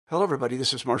Hello, everybody.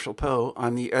 This is Marshall Poe.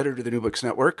 I'm the editor of the New Books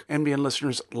Network. NBN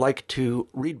listeners like to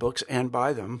read books and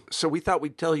buy them. So we thought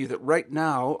we'd tell you that right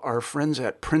now, our friends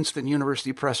at Princeton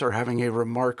University Press are having a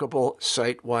remarkable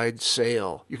site-wide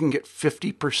sale. You can get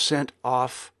 50%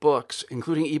 off books,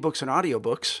 including ebooks and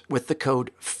audiobooks, with the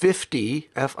code 50,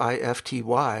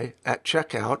 F-I-F-T-Y, at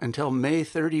checkout until May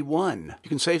 31. You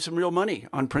can save some real money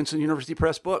on Princeton University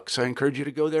Press books. I encourage you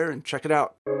to go there and check it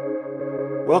out.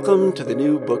 Welcome to the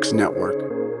New Books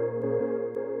Network.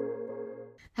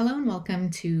 Hello and welcome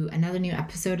to another new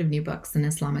episode of New Books in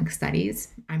Islamic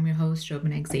Studies. I'm your host,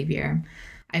 Shobana Xavier.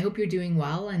 I hope you're doing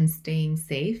well and staying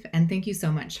safe, and thank you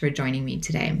so much for joining me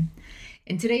today.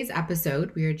 In today's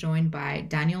episode, we are joined by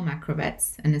Daniel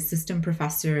Makrovets, an assistant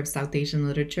professor of South Asian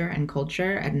literature and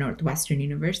culture at Northwestern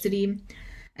University,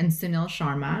 and Sunil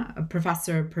Sharma, a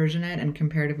professor of Persianate and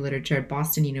comparative literature at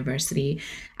Boston University,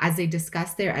 as they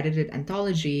discuss their edited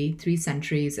anthology, 3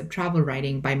 Centuries of Travel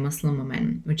Writing by Muslim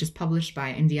Women, which is published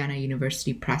by Indiana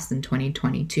University Press in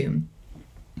 2022.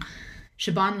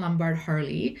 Siobhan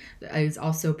Lombard-Hurley is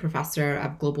also a professor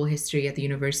of global history at the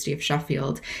University of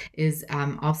Sheffield, is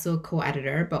also a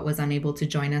co-editor, but was unable to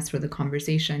join us for the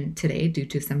conversation today due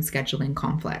to some scheduling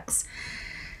conflicts.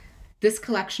 This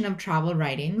collection of travel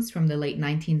writings from the late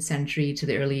 19th century to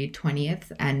the early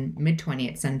 20th and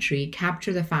mid-20th century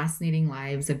capture the fascinating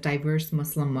lives of diverse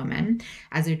Muslim women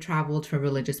as they traveled for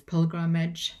religious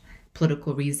pilgrimage,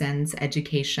 political reasons,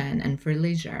 education, and for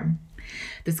leisure.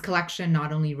 This collection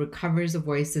not only recovers the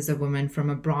voices of women from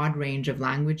a broad range of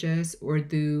languages,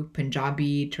 Urdu,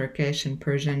 Punjabi, Turkish, and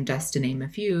Persian, just to name a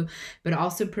few, but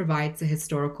also provides the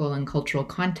historical and cultural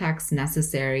context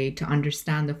necessary to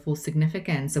understand the full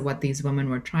significance of what these women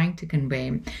were trying to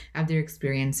convey of their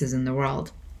experiences in the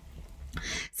world.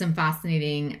 Some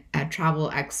fascinating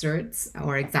travel excerpts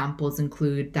or examples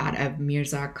include that of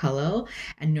Mirza Khalil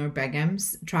and Nur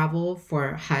Begum's travel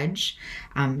for Hajj.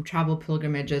 Travel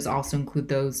pilgrimages also include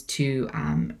those to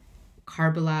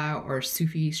Karbala or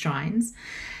Sufi shrines.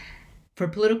 For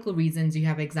political reasons, you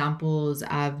have examples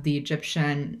of the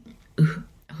Egyptian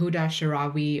Huda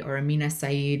Sharawi or Amina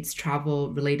Saeed's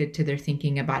travel related to their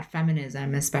thinking about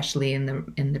feminism, especially in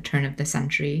the turn of the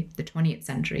century, the 20th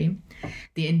century.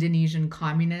 The Indonesian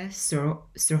communist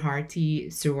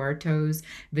Suharti Suwarto's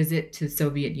visit to the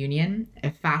Soviet Union,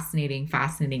 a fascinating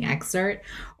excerpt,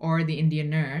 or the Indian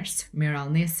nurse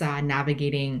Miral Nisa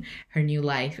navigating her new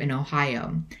life in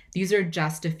Ohio. These are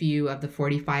just a few of the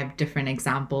 45 different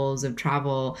examples of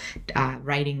travel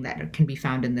writing that can be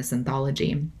found in this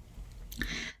anthology.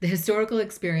 The historical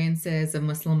experiences of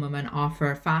Muslim women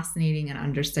offer a fascinating and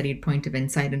understudied point of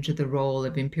insight into the role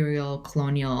of imperial,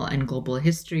 colonial, and global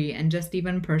history, and just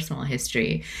even personal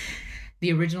history.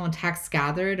 The original texts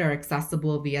gathered are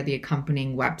accessible via the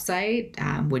accompanying website,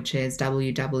 which is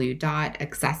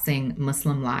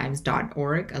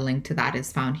www.accessingmuslimlives.org. A link to that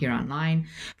is found here online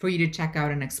for you to check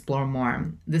out and explore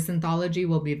more. This anthology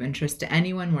will be of interest to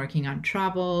anyone working on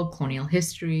travel, colonial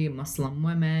history, Muslim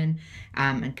women,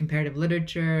 and comparative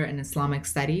literature and Islamic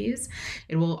studies.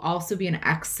 It will also be an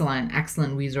excellent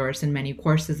resource in many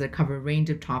courses that cover a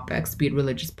range of topics, be it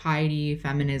religious piety,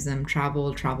 feminism,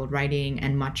 travel writing,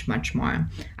 and much, much more.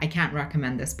 I can't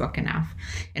recommend this book enough.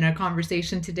 In our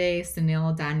conversation today,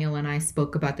 Sunil, Daniel, and I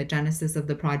spoke about the genesis of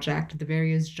the project, the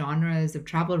various genres of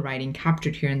travel writing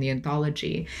captured here in the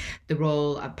anthology, the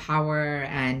role of power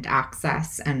and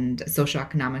access and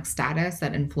socioeconomic status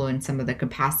that influence some of the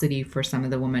capacity for some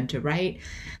of the women to write,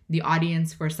 the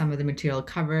audience for some of the material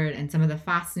covered, and some of the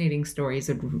fascinating stories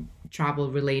of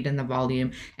travel relayed in the volume,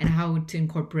 and how to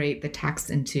incorporate the text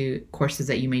into courses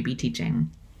that you may be teaching.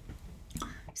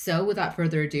 So without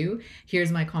further ado, here's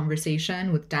my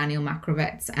conversation with Daniel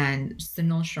Makrovets and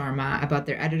Sunil Sharma about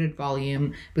their edited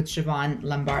volume with Siobhan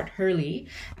Lombard-Hurley,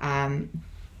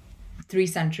 3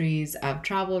 Centuries of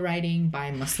Travel Writing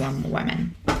by Muslim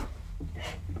Women.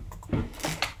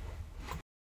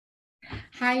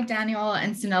 Hi, Daniel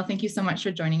and Sunil. Thank you so much for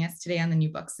joining us today on the New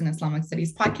Books in Islamic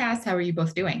Studies podcast. How are you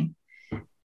both doing?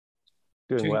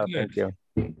 Doing well, thank you.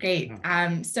 Great.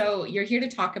 So you're here to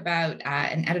talk about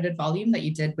an edited volume that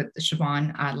you did with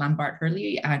Siobhan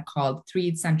Lombard-Hurley called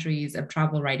 3 Centuries of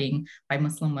Travel Writing by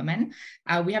Muslim Women.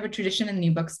 We have a tradition in the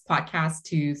New Books podcast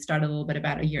to start a little bit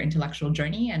about your intellectual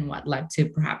journey and what led to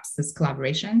perhaps this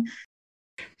collaboration.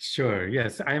 Sure.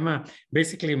 Yes,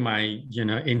 basically my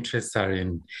interests are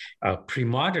in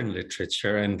pre-modern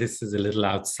literature, and this is a little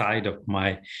outside of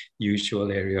my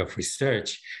usual area of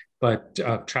research. But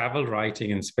travel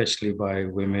writing, and especially by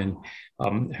women,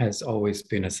 has always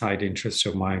been a side interest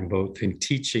of mine, both in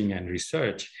teaching and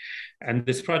research. And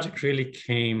this project really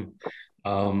came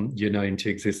into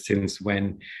existence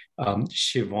when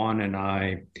Siobhan and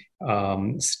I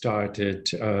started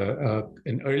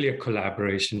an earlier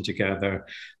collaboration together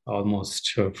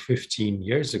almost 15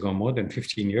 years ago, more than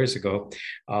 15 years ago,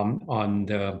 on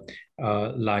the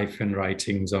life and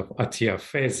writings of Atiya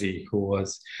Faizi, who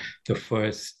was the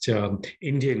first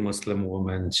Indian Muslim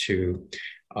woman to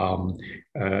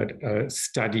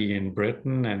study in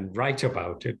Britain and write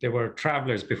about it. There were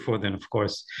travelers before then, of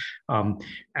course.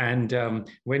 When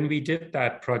we did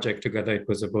that project together, it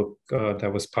was a book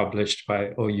that was published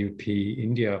by OUP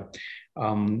India.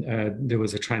 There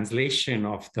was a translation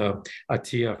of the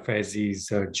Atiya Faizi's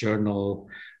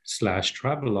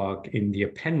journal/travelogue in the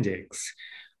appendix.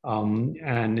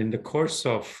 And in the course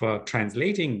of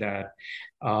translating that,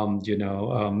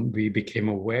 we became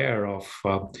aware of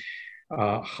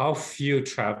how few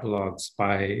travelogues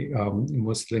by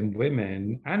Muslim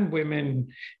women and women,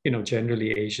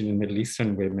 generally Asian and Middle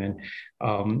Eastern women,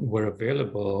 were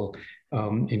available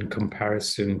in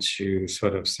comparison to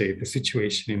sort of, say, the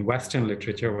situation in Western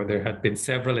literature, where there had been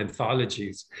several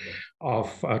anthologies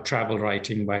of travel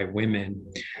writing by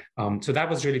women. So that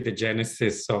was really the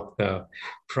genesis of the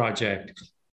project.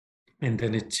 And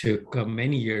then it took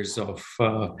many years of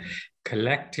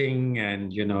collecting,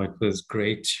 and it was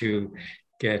great to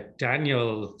get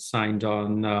Daniel signed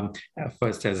on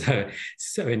first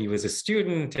when he was a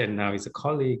student, and now he's a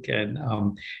colleague. And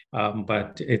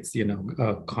but it's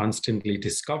constantly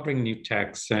discovering new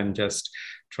texts, and just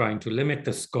trying to limit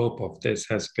the scope of this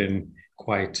has been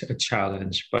quite a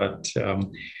challenge. But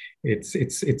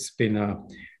it's been a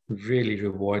really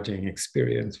rewarding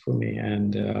experience for me,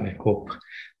 and I hope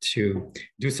to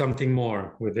do something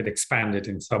more with it, expand it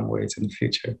in some ways in the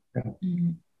future. Yeah.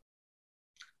 Mm-hmm.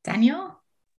 Daniel?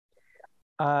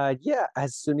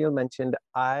 As Sunil mentioned,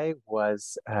 I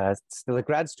was still a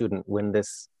grad student when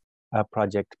this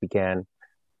project began.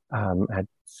 And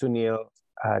Sunil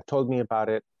told me about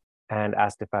it and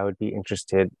asked if I would be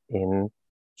interested in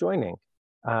joining.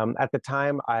 At the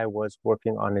time, I was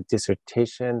working on a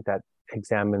dissertation that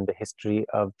examined the history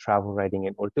of travel writing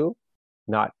in Urdu,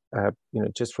 not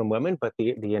just from women, but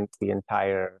the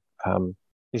entire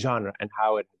genre and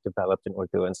how it developed in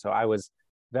Urdu. And so I was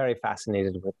very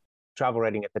fascinated with travel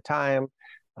writing at the time.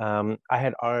 I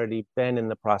had already been in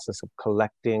the process of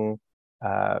collecting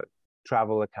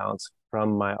travel accounts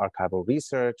from my archival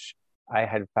research. I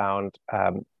had found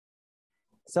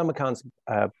some accounts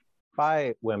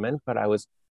by women, but I was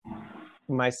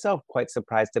myself quite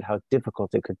surprised at how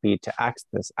difficult it could be to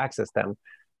access them.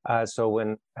 So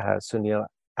when Sunil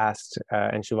asked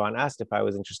and Siobhan asked if I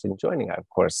was interested in joining, I of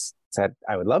course said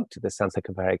I would love to. This sounds like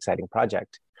a very exciting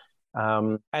project.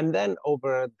 And then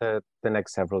over the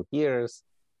next several years,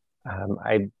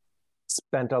 I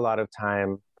spent a lot of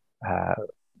time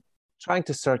trying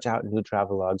to search out new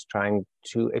travelogues, trying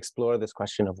to explore this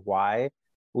question of why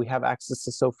we have access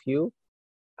to so few,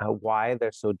 why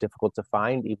they're so difficult to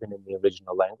find, even in the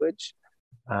original language.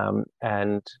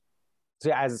 And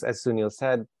so as Sunil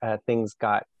said, things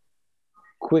got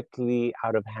quickly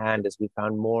out of hand as we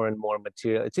found more and more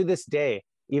material. To this day,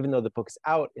 even though the book is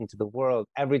out into the world,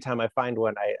 every time I find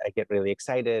one, I get really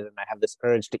excited, and I have this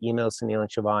urge to email Sunil and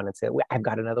Siobhan and say, I've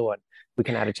got another one. We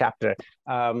can add a chapter.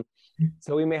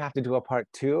 So we may have to do a part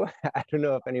 2. I don't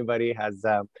know if anybody has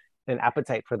an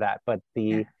appetite for that, but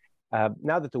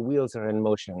now that the wheels are in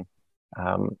motion,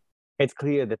 it's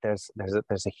clear that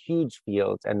there's a huge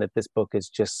field, and that this book is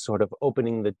just sort of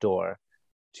opening the door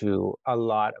to a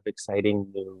lot of exciting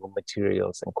new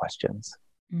materials and questions.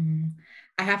 Mm-hmm.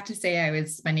 I have to say, I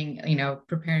was spending,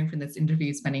 preparing for this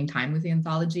interview, spending time with the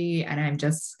anthology, and I'm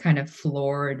just kind of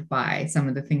floored by some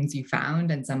of the things you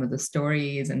found and some of the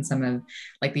stories and some of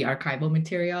like the archival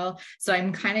material. So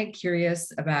I'm kind of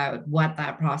curious about what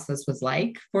that process was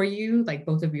like for you. Like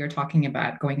both of you are talking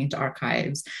about going into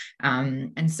archives.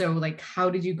 And so like,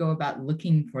 how did you go about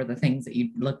looking for the things that you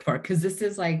looked for? Because this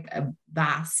is like a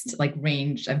vast like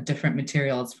range of different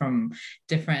materials from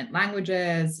different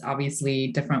languages, obviously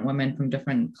different women from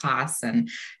different class and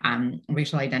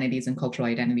racial identities and cultural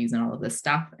identities and all of this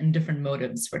stuff, and different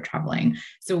motives for traveling.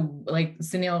 So like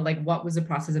Sunil, like what was the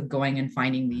process of going and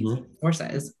finding these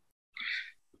sources?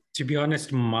 To be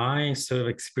honest, my sort of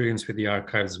experience with the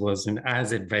archives wasn't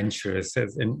as adventurous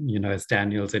as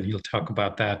Daniel's, and he'll talk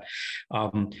about that.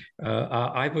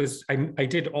 I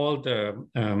did all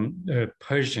the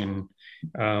Persian,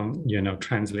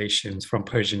 translations from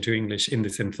Persian to English in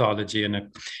this anthology, and a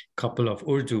couple of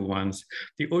Urdu ones.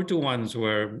 The Urdu ones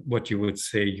were what you would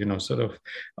say, sort of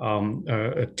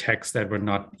texts that were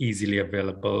not easily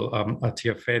available.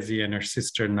 Atiya Faizi and her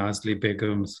sister Nazli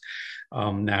Begum's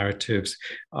narratives.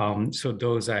 So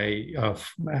those I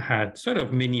had sort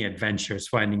of mini adventures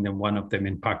finding them, one of them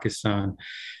in Pakistan,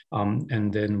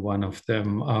 and then one of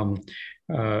them,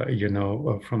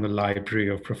 from the library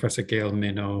of Professor Gail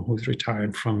Minow, who's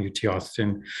retired from UT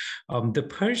Austin. The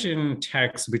Persian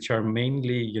texts, which are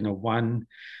mainly, one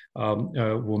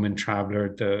woman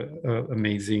traveler, the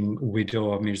amazing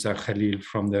widow of Mirza Khalil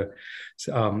from the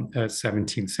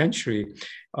 17th century.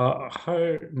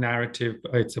 Her narrative,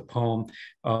 it's a poem,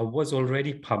 was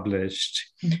already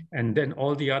published. And then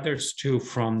all the others too,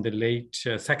 from the late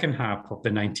second half of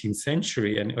the 19th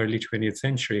century and early 20th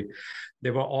century,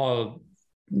 they were all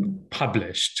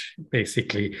published,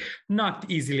 basically, not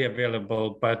easily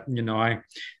available, but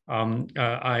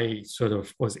I sort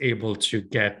of was able to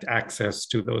get access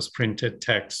to those printed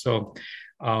texts. So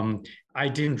I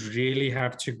didn't really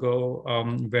have to go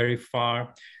very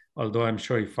far, although I'm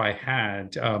sure if I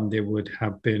had, there would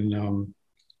have been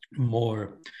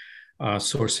more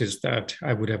sources that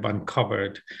I would have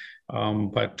uncovered.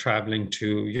 But traveling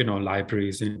to,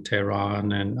 libraries in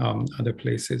Tehran and other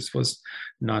places was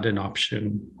not an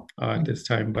option at this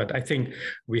time. But I think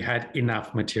we had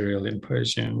enough material in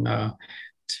Persian as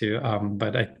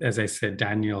I said,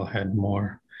 Daniel had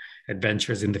more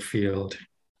adventures in the field.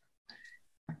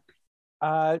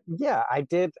 Yeah, I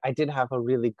did have a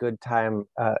really good time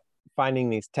finding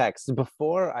these texts.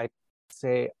 Before I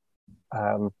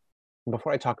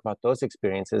talk about those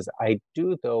experiences, I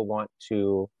do though want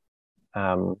to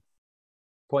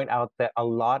point out that a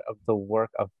lot of the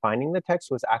work of finding the text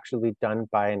was actually done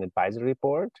by an advisory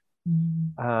board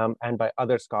and by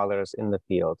other scholars in the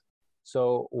field.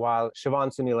 So while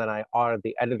Siobhan, Sunil, and I are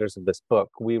the editors of this book,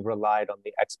 we relied on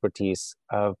the expertise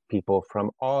of people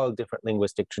from all different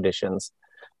linguistic traditions,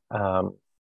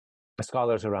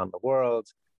 scholars around the world,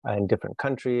 in different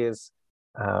countries.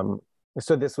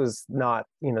 So this was not,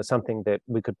 something that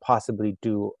we could possibly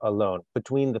do alone.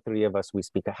 Between the three of us, we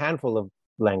speak a handful of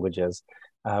languages,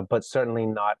 but certainly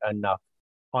not enough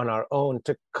on our own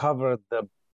to cover the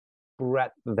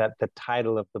breadth that the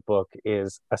title of the book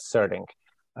is asserting.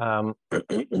 There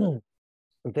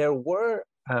were,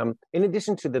 in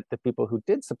addition to the people who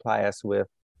did supply us with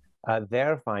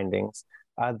their findings,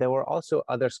 there were also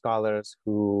other scholars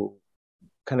who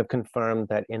kind of confirmed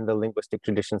that in the linguistic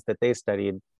traditions that they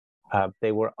studied,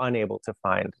 they were unable to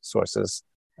find sources.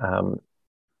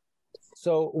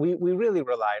 So we really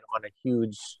relied on a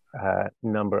huge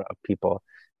number of people.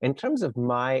 In terms of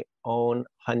my own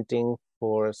hunting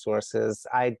for sources,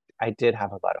 I did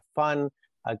have a lot of fun.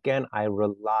 Again, I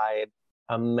relied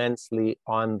immensely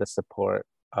on the support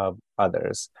of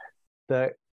others.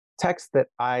 The text that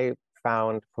I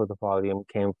found for the volume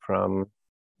came from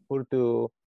Urdu,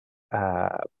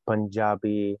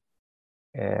 Punjabi,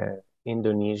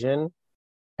 Indonesian,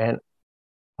 and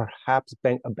perhaps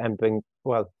I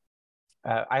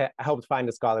helped find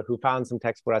a scholar who found some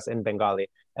text for us in Bengali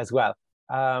as well.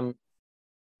 To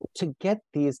get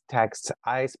these texts,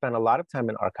 I spent a lot of time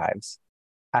in archives,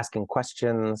 asking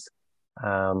questions,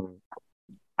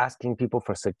 asking people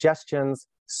for suggestions.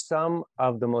 Some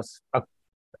of the most,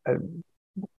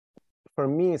 for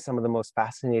me, some of the most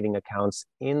fascinating accounts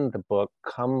in the book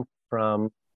come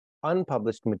from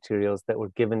unpublished materials that were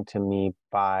given to me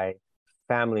by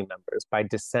family members, by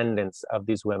descendants of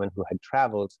these women who had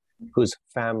traveled, whose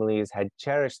families had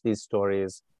cherished these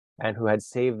stories and who had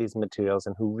saved these materials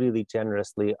and who really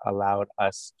generously allowed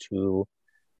us to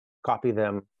copy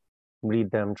them, read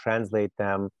them, translate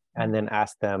them, and then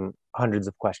ask them hundreds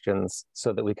of questions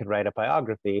so that we could write a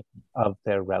biography of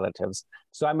their relatives.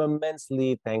 So I'm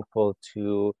immensely thankful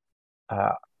to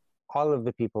all of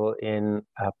the people in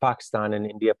Pakistan and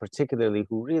India, particularly,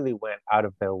 who really went out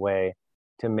of their way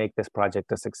to make this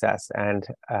project a success. And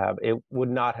it would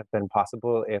not have been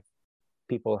possible if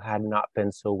people had not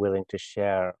been so willing to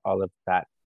share all of that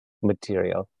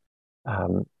material.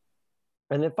 And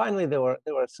then finally, there were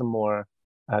some more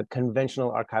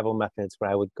conventional archival methods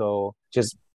where I would go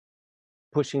just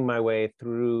pushing my way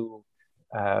through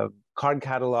card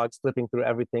catalogs, flipping through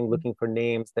everything, looking for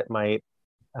names that might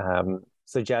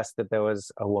suggest that there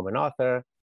was a woman author.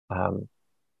 And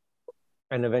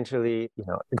eventually,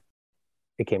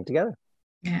 it came together.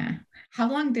 Yeah.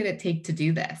 How long did it take to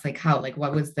do this?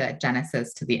 What was the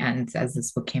genesis to the end as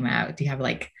this book came out? Do you have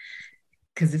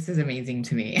because this is amazing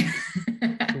to me.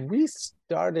 We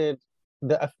started,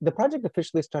 the project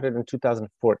officially started in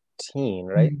 2014,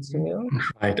 right, Sunil?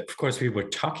 Right. Of course, we were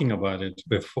talking about it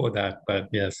before that, but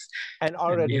yes. And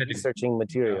already researching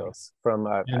materials from,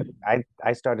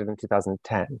 I started in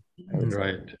 2010.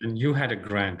 Right. And you had a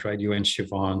grant, right? You and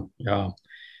Siobhan,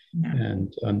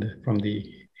 and from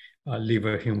the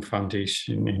Leverhulme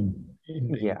Foundation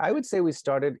Yeah, I would say we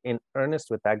started in earnest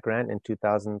with that grant in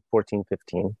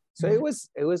 2014-15. So it was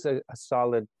a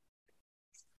solid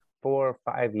 4 or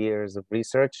 5 years of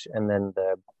research, and then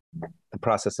the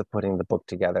process of putting the book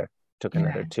together took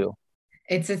another 2.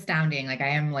 It's astounding. Like, I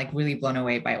am like really blown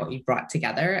away by what you brought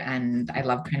together. And I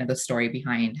love kind of the story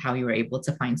behind how you were able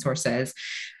to find sources.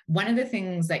 One of the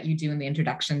things that you do in the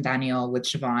introduction, Daniel, with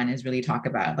Siobhan, is really talk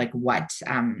about like what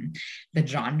the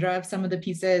genre of some of the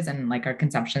pieces and like our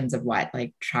conceptions of what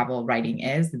like travel writing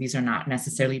is. These are not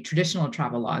necessarily traditional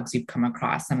travel logs you've come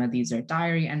across. Some of these are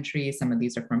diary entries. Some of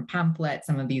these are from pamphlets.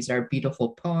 Some of these are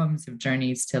beautiful poems of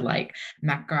journeys to like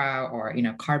Mecca or,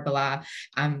 Karbala.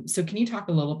 So can you talk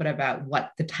a little bit about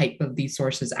what the type of these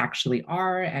sources actually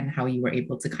are and how you were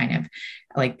able to kind of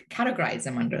like categorize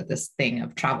them under this thing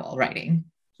of travel writing?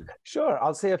 Sure.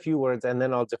 I'll say a few words and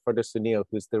then I'll defer to Sunil,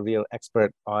 who's the real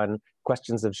expert on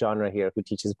questions of genre here, who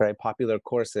teaches very popular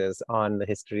courses on the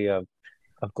history of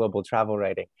global travel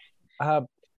writing. But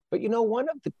one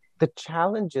of the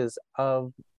challenges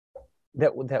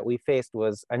that we faced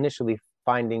was initially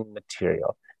finding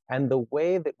material. And the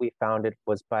way that we found it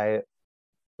was by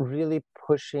really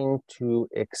pushing to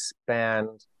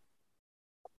expand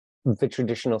the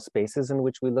traditional spaces in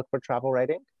which we look for travel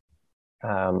writing.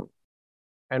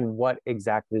 And what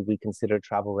exactly we consider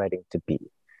travel writing to be.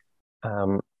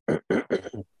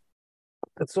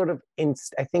 That's sort of,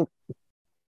 I think,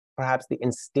 perhaps the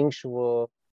instinctual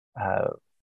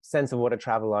sense of what a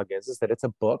travelogue is that it's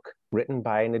a book written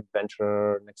by an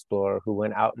adventurer, an explorer who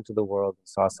went out into the world and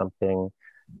saw something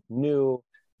new.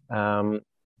 The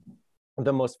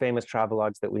most famous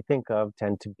travelogues that we think of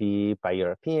tend to be by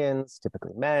Europeans,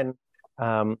 typically men.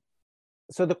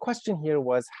 So the question here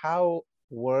was, how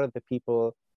were the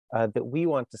people that we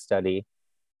want to study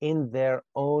in their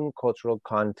own cultural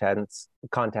contexts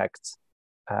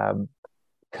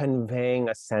conveying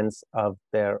a sense of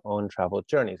their own travel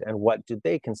journeys, and what do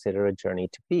they consider a journey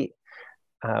to be?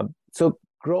 So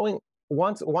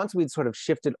once we'd sort of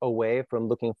shifted away from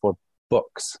looking for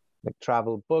books, like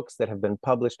travel books that have been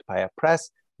published by a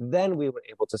press, then we were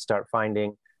able to start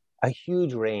finding a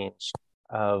huge range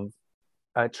of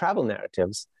travel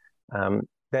narratives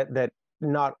that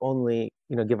not only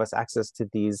give us access to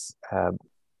these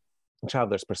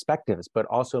travelers' perspectives, but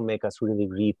also make us really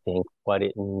rethink what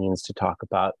it means to talk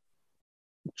about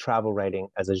travel writing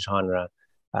as a genre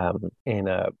in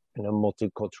a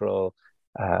multicultural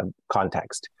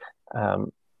context.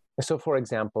 So, for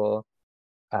example,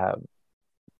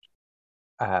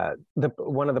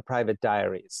 one of the private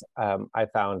diaries I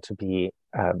found to be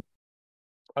a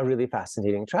really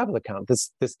fascinating travel account.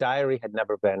 This diary had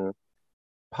never been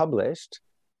published,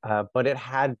 but it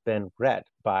had been read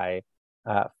by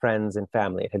friends and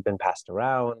family. It had been passed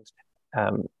around.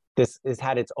 This has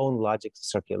had its own logic to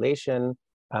circulation.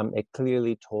 It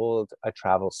clearly told a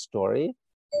travel story.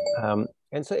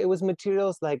 And so it was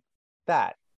materials like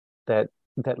that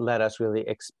let us really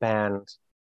expand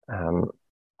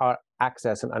our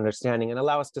access and understanding and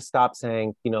allow us to stop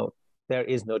saying, there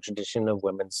is no tradition of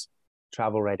women's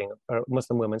travel writing or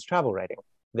Muslim women's travel writing.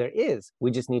 There is.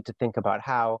 We just need to think about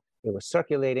how it was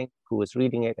circulating, who was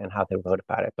reading it, and how they wrote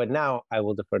about it. But now I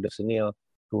will defer to Sunil,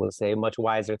 who will say much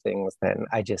wiser things than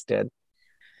I just did.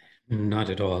 Not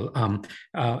at all.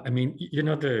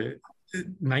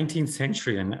 The 19th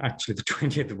century and actually the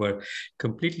 20th were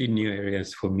completely new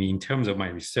areas for me in terms of my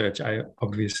research. I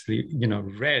obviously,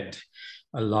 read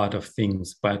a lot of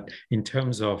things, but in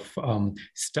terms of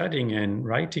studying and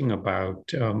writing about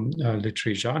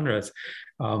literary genres,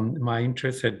 my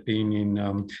interest had been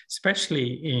in,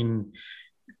 especially in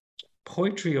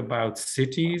poetry about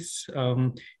cities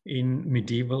in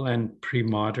medieval and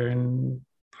pre-modern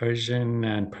Persian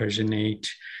and Persianate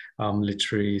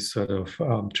literary sort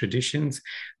of traditions.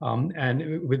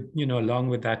 And with, along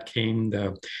with that came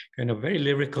the kind of very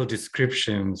lyrical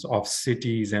descriptions of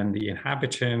cities and the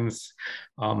inhabitants,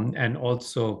 and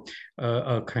also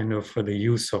a kind of the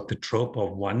use of the trope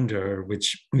of wonder,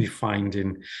 which we find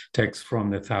in texts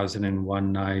from the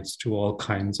 1001 Nights to all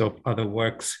kinds of other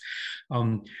works.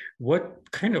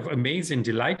 What kind of amazed and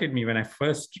delighted me when I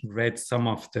first read some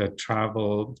of the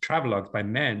travelogues by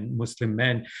men, Muslim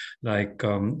men, like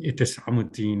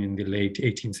Itasamuddin in the late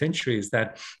 18th century, is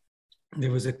that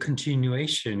there was a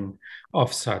continuation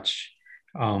of such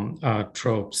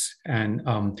tropes and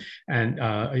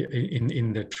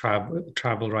in the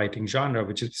travel writing genre,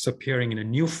 which is appearing in a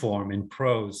new form in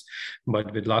prose,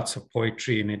 but with lots of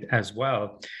poetry in it as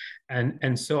well.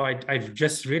 And so I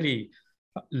just really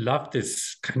love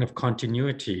this kind of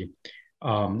continuity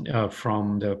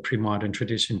from the pre-modern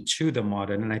tradition to the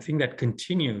modern. And I think that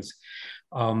continues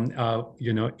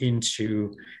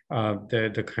into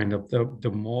the kind of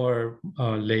the more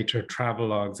later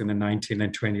travelogues in the 19th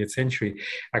and 20th century.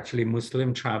 Actually,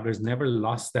 Muslim travelers never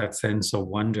lost that sense of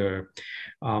wonder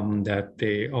that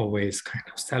they always kind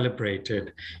of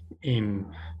celebrated in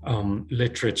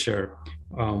literature,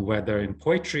 whether in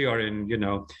poetry or in,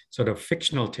 sort of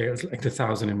fictional tales like The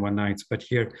Thousand and One Nights, but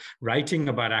here writing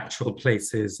about actual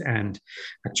places and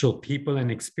actual people and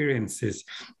experiences,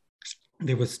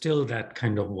 there was still that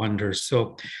kind of wonder.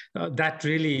 So that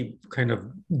really kind of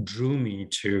drew me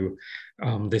to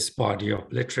this body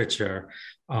of literature.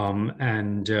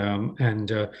 And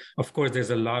of course,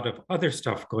 there's a lot of other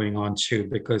stuff going on too,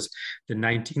 because the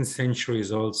 19th century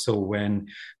is also when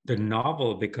the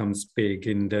novel becomes big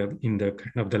in the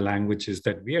kind of the languages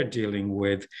that we are dealing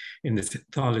with, in the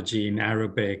mythology, in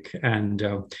Arabic and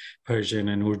Persian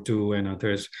and Urdu and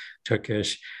others,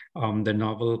 Turkish. The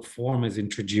novel form is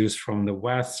introduced from the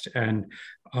West, and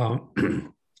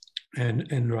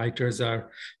and writers are,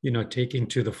 taking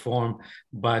to the form,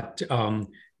 but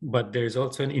there's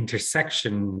also an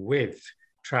intersection with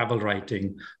travel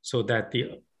writing, so that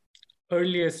the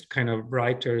earliest kind of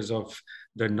writers of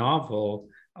the novel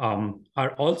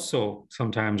are also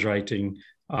sometimes writing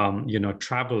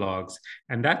travelogues.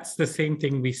 And that's the same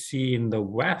thing we see in the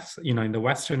West, in the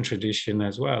Western tradition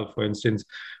as well. For instance,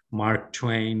 Mark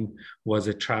Twain was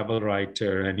a travel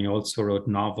writer, and he also wrote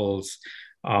novels.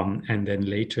 And then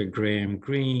later Graham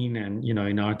Greene, and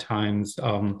in our times,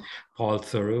 Paul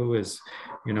Theroux is,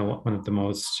 one of the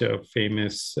most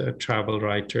famous travel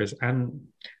writers, and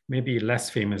maybe less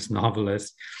famous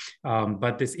novelist.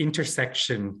 But this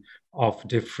intersection of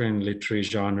different literary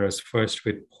genres, first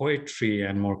with poetry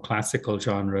and more classical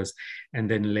genres, and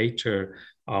then later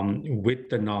with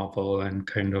the novel and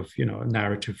kind of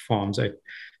narrative forms, I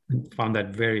found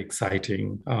that very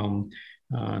exciting.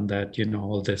 That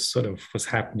all this sort of was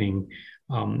happening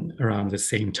around the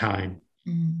same time.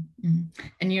 Mm-hmm.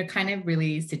 And you're kind of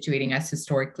really situating us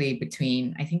historically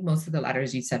between, I think most of the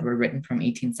letters you said were written from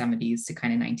 1870s to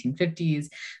kind of 1950s.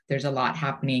 There's a lot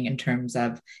happening in terms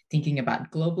of thinking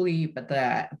about globally, but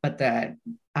the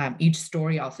each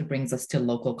story also brings us to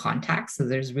local context. So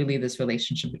there's really this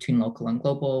relationship between local and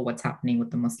global, what's happening with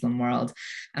the Muslim world.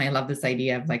 And I love this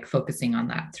idea of like focusing on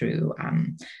that through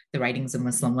the writings of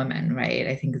Muslim women, right?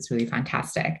 I think it's really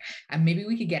fantastic. And maybe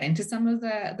we could get into some of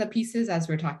the pieces as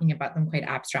we're talking about them quite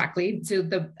abstractly. So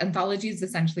the anthology is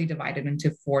essentially divided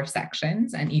into 4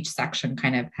 sections, and each section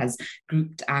kind of has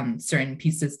grouped certain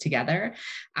pieces together.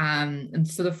 And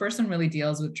so the first one really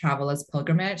deals with travel as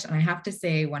pilgrimage. And I have to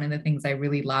say, one of the things I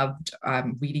really loved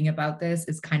reading about this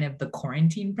is kind of the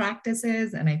quarantine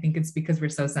practices. And I think it's because we're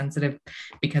so sensitive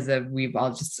because we've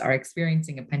all just are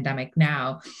experiencing a pandemic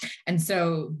now. And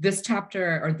so this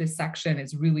chapter or this section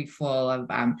is really full of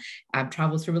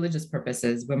travels for religious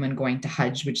purposes, women going to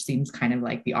Hajj, which seems kind of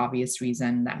like the obvious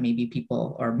reason that maybe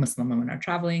people or Muslim women are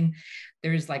traveling.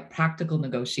 There's like practical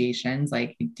negotiations,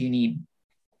 like do you need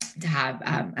to have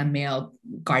a male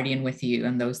guardian with you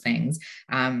and those things.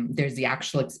 There's the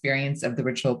actual experience of the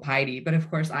ritual piety. But of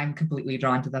course, I'm completely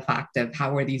drawn to the fact of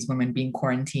how are these women being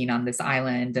quarantined on this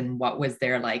island, and what was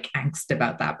their like angst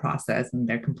about that process and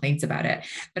their complaints about it.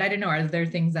 But I don't know, are there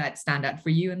things that stand out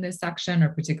for you in this section, or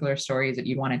particular stories that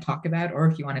you want to talk about? Or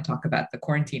if you want to talk about the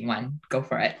quarantine one, go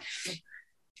for it.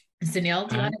 Sunil,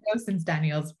 do you want to go, since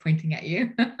Daniel's pointing at you?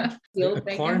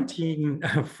 Quarantine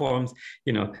forms,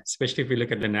 especially if we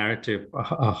look at the narrative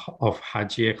of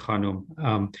Hajia Khanum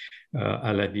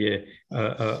Alawieh,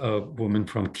 a woman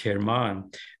from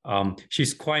Kerman.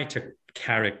 She's quite a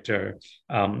character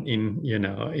in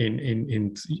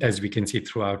as we can see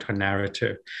throughout her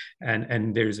narrative,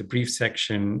 and there's a brief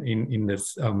section in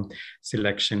this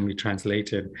selection we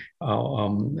translated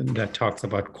that talks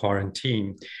about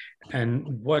quarantine.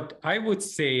 And what I would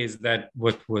say is that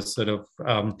what was sort of,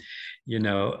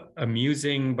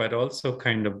 amusing, but also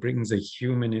kind of brings a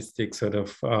humanistic sort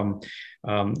of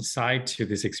side to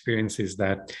this experience is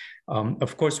that,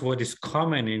 of course, what is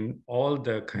common in all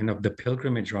the kind of the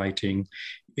pilgrimage writing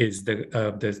is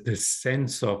the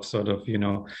sense of sort of,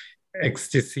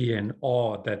 ecstasy and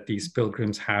awe that these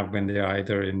pilgrims have when they're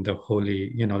either in the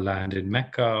holy, land in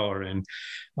Mecca, or in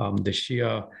the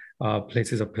Shia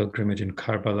places of pilgrimage in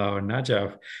Karbala or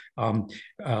Najaf.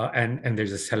 And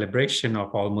there's a celebration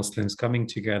of all Muslims coming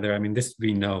together. I mean, this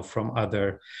we know from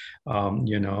other,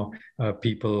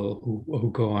 people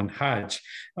who go on Hajj.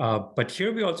 But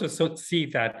here we also see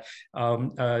that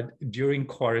during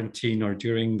quarantine or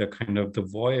during the kind of the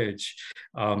voyage,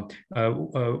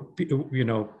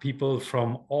 people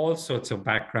from all sorts of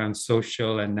backgrounds,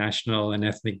 social and national and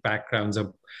ethnic backgrounds,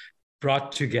 are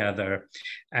brought together.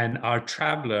 And our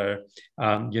traveler,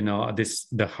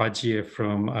 the Hajia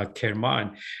from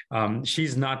Kerman,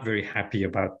 she's not very happy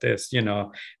about this, and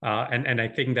I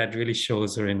think that really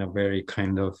shows her in a very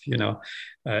kind of,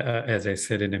 as I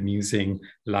said, an amusing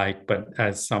light, but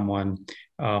as someone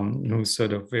who's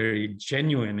sort of very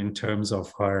genuine in terms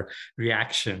of her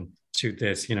reaction to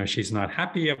this. She's not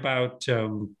happy about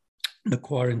the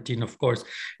quarantine. Of course,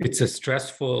 it's a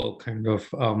stressful kind of,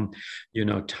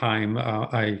 time.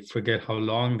 I forget how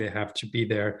long they have to be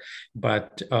there,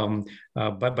 but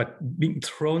being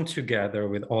thrown together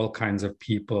with all kinds of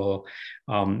people,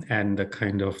 and the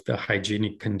kind of the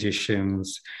hygienic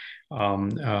conditions,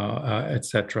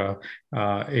 etc.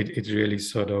 It really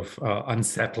sort of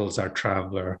unsettles our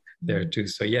traveler there too.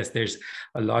 So yes, there's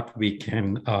a lot we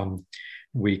can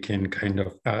kind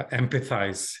of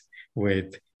empathize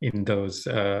with in those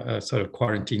sort of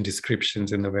quarantine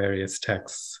descriptions in the various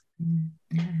texts.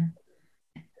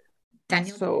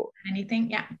 Daniel, so, anything?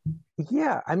 Yeah.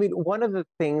 Yeah, I mean, one of the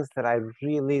things that I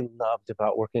really loved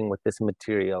about working with this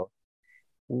material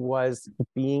was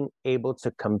being able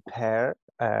to compare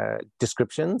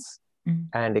descriptions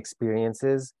and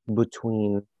experiences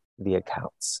between the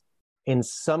accounts. In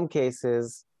some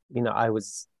cases, I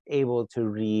was able to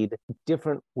read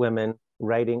different women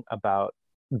writing about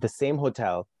the same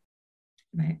hotel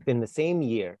in the same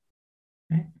year,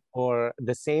 or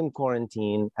the same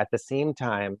quarantine at the same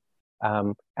time.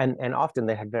 And often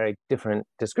they had very different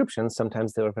descriptions.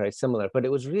 Sometimes they were very similar, but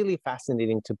it was really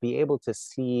fascinating to be able to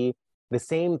see the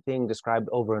same thing described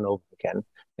over and over again,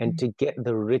 and to get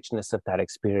the richness of that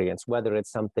experience, whether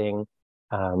it's something,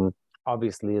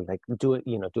 obviously like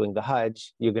doing the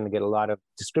Hajj, you're going to get a lot of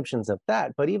descriptions of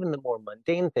that, but even the more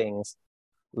mundane things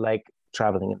like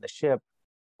traveling in the ship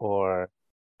or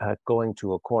going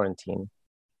to a quarantine.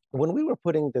 When we were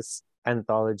putting this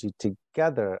anthology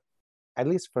together, at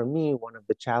least for me, one of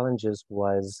the challenges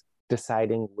was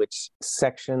deciding which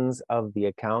sections of the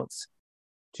accounts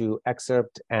to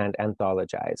excerpt and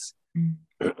anthologize.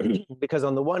 Because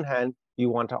on the one hand, you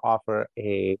want to offer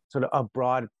a sort of a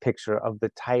broad picture of the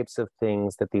types of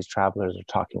things that these travelers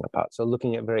are talking about. So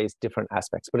looking at various different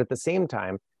aspects. But at the same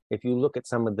time, if you look at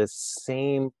some of the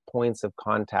same points of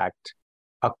contact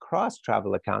across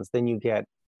travel accounts, then you get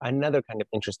another kind of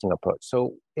interesting approach.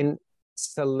 So in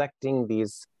selecting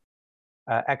these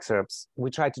excerpts,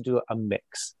 we tried to do a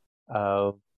mix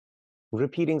of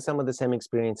repeating some of the same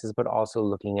experiences, but also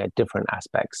looking at different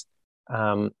aspects.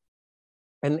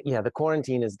 And yeah, the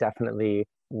quarantine is definitely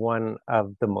one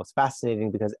of the most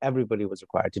fascinating because everybody was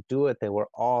required to do it. They were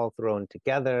all thrown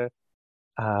together.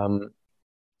 And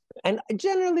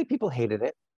generally people hated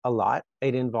it a lot.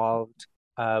 It involved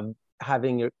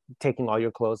taking all your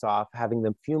clothes off, having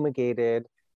them fumigated,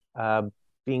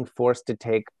 being forced to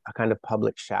take a kind of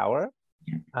public shower.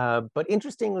 But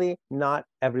interestingly, not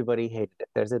everybody hated it.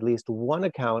 There's at least one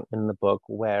account in the book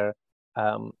where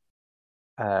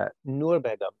Noor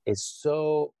Begum is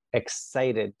so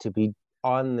excited to be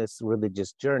on this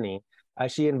religious journey.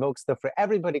 She invokes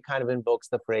everybody kind of invokes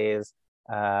the phrase,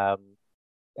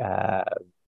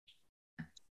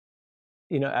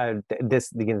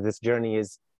 this journey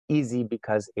is easy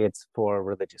because it's for a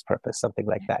religious purpose, something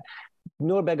like that.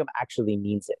 Noor Begum actually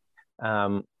means it.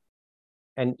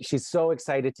 And she's so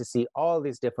excited to see all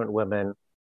these different women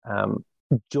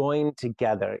join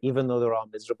together, even though they're all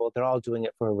miserable, they're all doing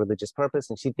it for a religious purpose.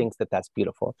 And she thinks that that's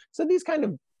beautiful. So these kind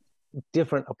of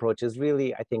different approaches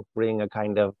really, I think, bring a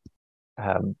kind of,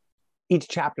 each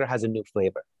chapter has a new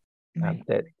flavor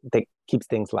that keeps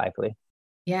things lively.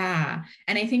 Yeah.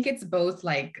 And I think it's both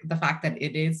like the fact that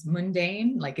it is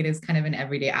mundane, like it is kind of an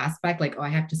everyday aspect, like, oh, I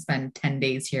have to spend 10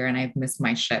 days here and I've missed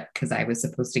my ship because I was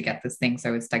supposed to get this thing. So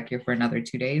I was stuck here for another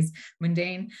 2 days,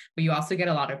 mundane. But you also get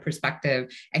a lot of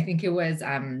perspective. I think it was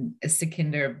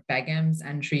Sikinder Begum's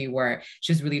entry where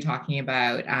she was really talking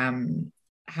about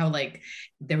how like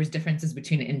there was differences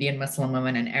between Indian Muslim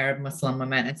women and Arab Muslim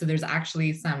women. And so there's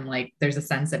actually there's a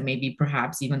sense that maybe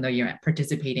perhaps even though you're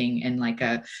participating in like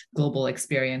a global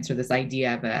experience or this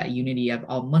idea of a unity of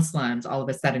all Muslims, all of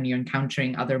a sudden you're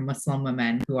encountering other Muslim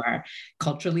women who are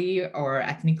culturally or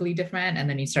ethnically different. And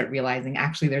then you start realizing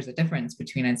actually there's a difference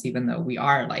between us, even though we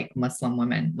are like Muslim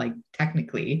women, like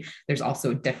technically there's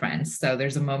also a difference. So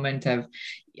there's a moment of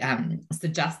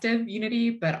suggestive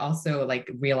unity, but also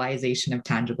like realization of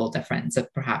tangible difference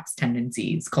of perhaps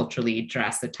tendencies, culturally,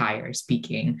 dress, attire,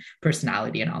 speaking,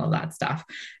 personality, and all of that stuff.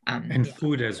 And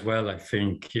food as well, I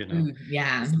think, Food,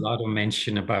 there's a lot of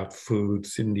mention about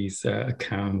foods in these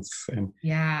accounts. And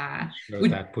yeah,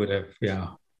 that would have,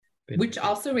 Which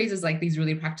also raises like these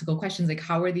really practical questions, like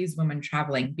how are these women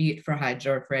traveling, be it for Hajj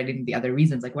or for any of the other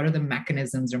reasons? Like what are the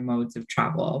mechanisms or modes of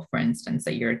travel, for instance,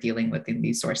 that you're dealing with in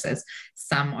these sources?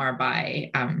 Some are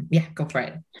by, go for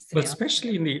it. Well,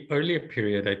 especially in the earlier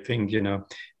period, I think,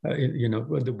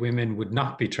 the women would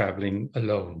not be traveling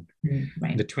alone.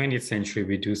 Right. In the 20th century,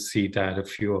 we do see that a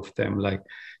few of them, like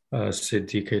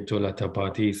Siddiqui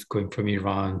Dolatabadi, is going from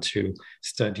Iran to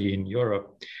study in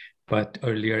Europe. But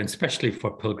earlier, and especially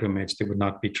for pilgrimage, they would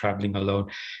not be traveling alone.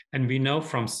 And we know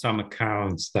from some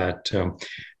accounts that,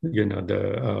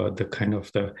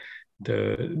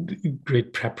 the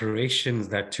great preparations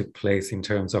that took place in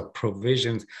terms of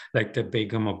provisions, like the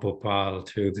Begum of Bhopal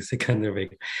to the Sikandar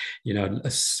Begum,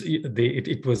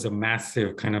 it was a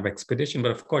massive kind of expedition.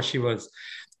 But of course, she was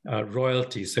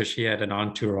royalty, so she had an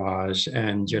entourage,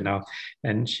 and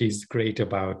she's great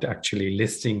about actually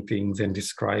listing things and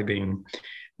describing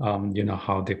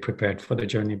how they prepared for the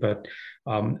journey, but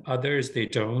others, they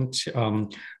don't.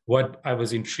 What I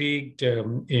was intrigued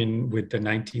with the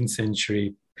 19th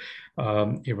century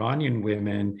Iranian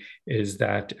women is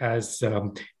that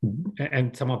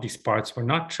and some of these parts were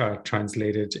not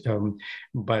translated,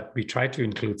 but we tried to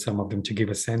include some of them to give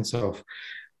a sense of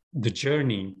the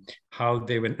journey, how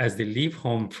they, as they leave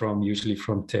home usually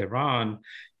from Tehran,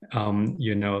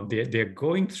 they're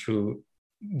going through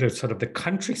the sort of the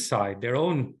countryside, their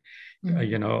own,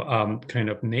 kind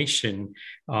of nation,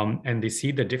 and they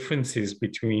see the differences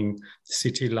between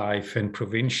city life and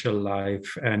provincial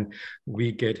life. And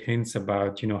we get hints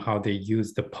about, how they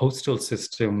use the postal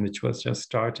system, which was just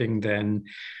starting then,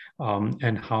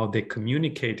 and how they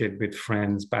communicated with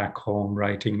friends back home,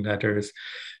 writing letters.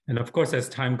 And of course, as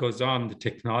time goes on, the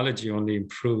technology only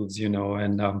improves,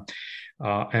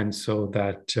 and so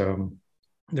that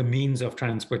the means of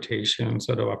transportation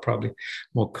sort of are probably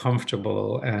more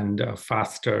comfortable and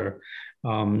faster.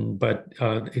 But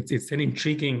it's an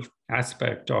intriguing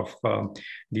aspect of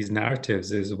these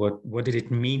narratives is what did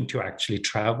it mean to actually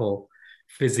travel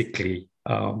physically,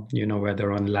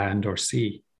 whether on land or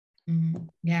sea.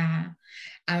 Yeah.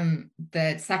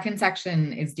 The second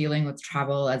section is dealing with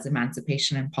travel as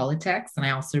emancipation and politics. And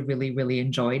I also really, really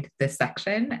enjoyed this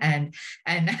section. And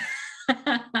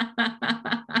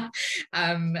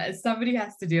somebody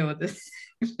has to deal with this.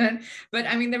 But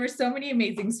I mean, there were so many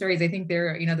amazing stories. I think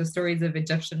there are, the stories of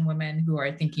Egyptian women who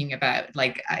are thinking about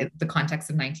the context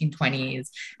of 1920s,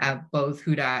 both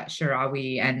Huda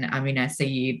Sharawi and Amina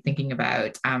Saeed thinking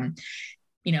about,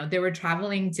 they were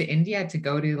traveling to India to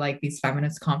go to these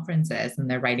feminist conferences, and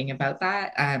they're writing about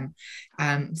that.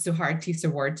 Suharti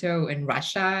Suwarto in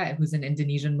Russia, who's an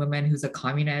Indonesian woman who's a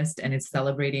communist and is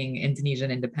celebrating Indonesian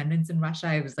independence in Russia.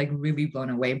 I was really blown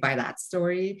away by that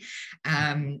story.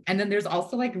 And then there's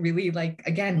also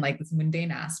this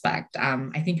mundane aspect.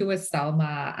 I think it was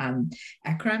Salma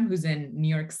Ekrem, who's in New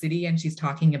York City, and she's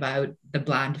talking about the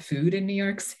bland food in New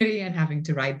York City and having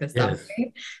to ride the subway.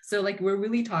 Yes. So we're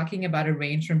really talking about a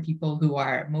range from people who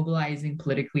are mobilizing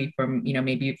politically from,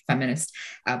 maybe feminist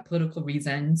political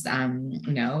reasons, and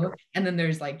then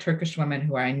there's Turkish women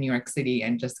who are in New York City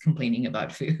and just complaining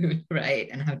about food, right?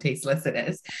 And how tasteless it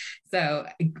is. So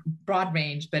broad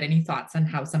range, but any thoughts on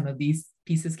how some of these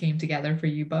pieces came together for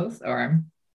you both, or?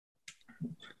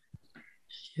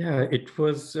 Yeah, it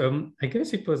was, I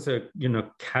guess it was a,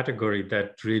 category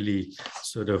that really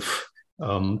sort of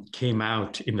came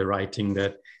out in the writing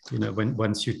that,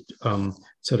 once you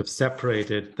sort of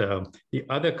separated the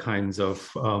other kinds of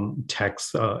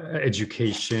texts,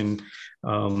 education,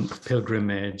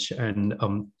 pilgrimage, and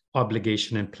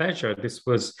obligation and pleasure. This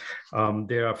was,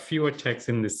 there are fewer texts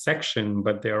in this section,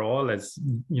 but they're all, as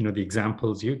the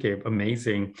examples you gave,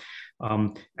 amazing.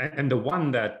 And the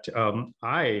one that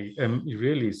I am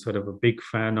really sort of a big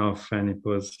fan of, and it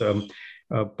was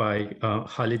by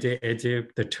Halide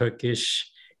Edip, the Turkish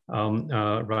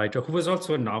writer, who was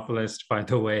also a novelist, by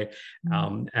the way.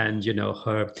 And,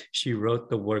 she wrote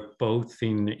the work both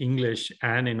in English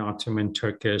and in Ottoman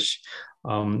Turkish,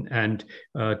 and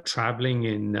traveling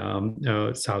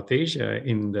in South Asia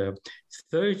in the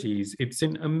 30s. It's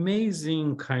an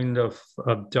amazing kind of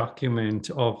document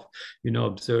of,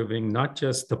 observing not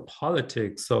just the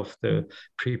politics of the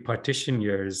pre-partition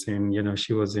years. And,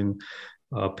 she was in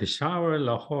Peshawar,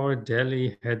 Lahore,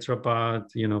 Delhi, Hyderabad,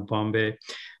 Bombay,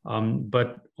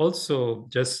 but also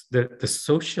just the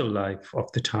social life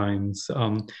of the times,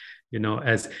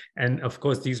 and of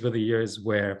course these were the years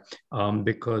where,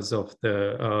 because of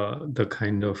the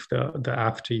kind of the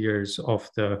after years of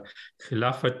the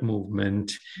Khilafat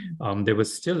movement, there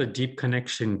was still a deep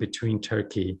connection between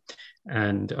Turkey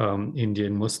and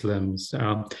Indian Muslims,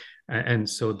 and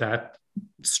so that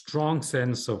strong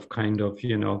sense of kind of,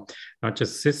 not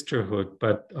just sisterhood,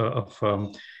 but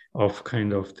of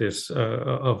kind of this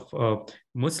of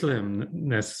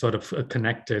Muslimness, sort of a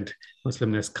connected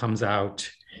Muslimness comes out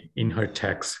in her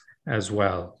text as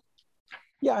well.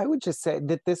 Yeah, I would just say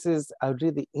that this is a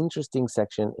really interesting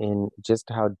section in just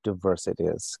how diverse it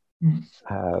is,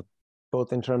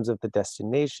 both in terms of the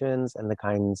destinations and the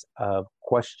kinds of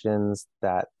questions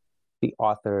that the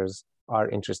authors are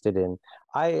interested in.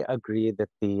 I agree that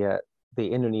the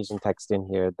Indonesian text in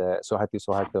here, the Suharto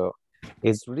Suharto,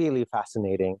 is really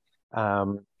fascinating,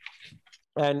 and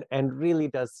really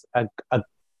does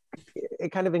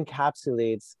it kind of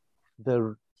encapsulates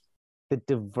the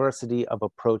diversity of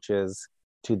approaches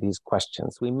to these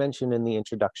questions. We mentioned in the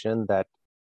introduction that,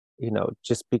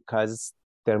 just because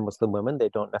they're Muslim women, they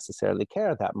don't necessarily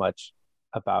care that much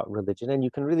about religion. And you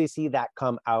can really see that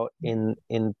come out in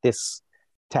this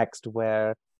text,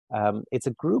 where it's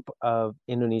a group of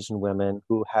Indonesian women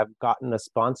who have gotten a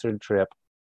sponsored trip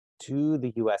to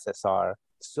the USSR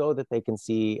so that they can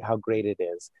see how great it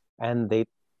is. And they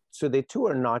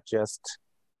tour not just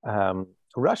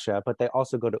Russia, but they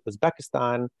also go to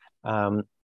Uzbekistan,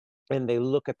 and they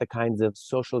look at the kinds of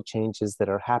social changes that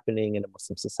are happening in a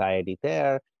Muslim society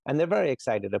there. And they're very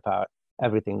excited about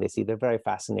everything they see. They're very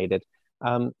fascinated.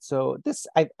 So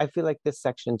I feel like this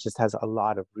section just has a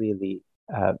lot of really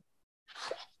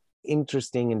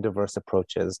interesting and diverse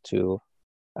approaches to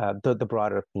the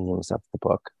broader themes of the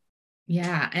book.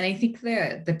 Yeah, and I think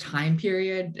the time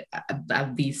period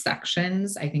of these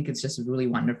sections, I think it's just really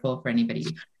wonderful for anybody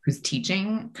who's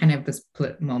teaching kind of this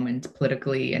moment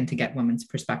politically, and to get women's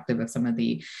perspective of some of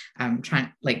the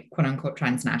quote unquote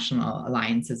transnational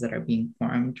alliances that are being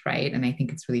formed, right? And I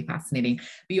think it's really fascinating.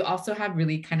 But you also have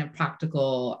really kind of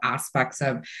practical aspects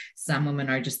of some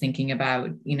women are just thinking about,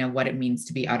 what it means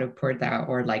to be out of purdah,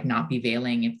 or like not be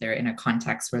veiling if they're in a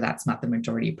context where that's not the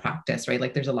majority practice, right?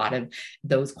 Like there's a lot of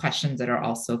those questions that are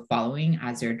also following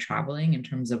as you're traveling, in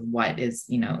terms of what is,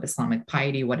 Islamic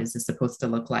piety, what is this supposed to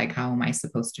look like? How am I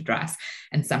supposed to dress?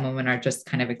 And some women are just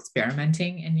kind of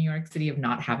experimenting in New York City of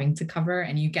not having to cover.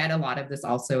 And you get a lot of this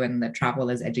also in the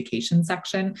travel as education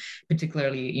section,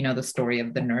 particularly, the story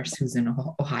of the nurse who's in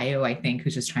Ohio, I think,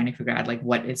 who's just trying to figure out like,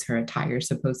 what is her attire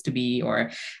supposed to be?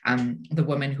 Or the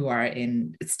women who are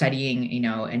in studying,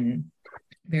 in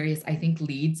various, I think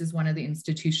Leeds is one of the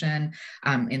institution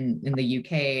in the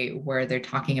UK, where they're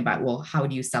talking about, well, how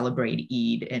do you celebrate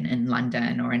Eid in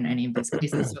London or in any of these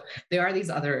places? So there are these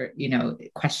other,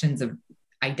 questions of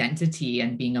identity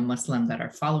and being a Muslim that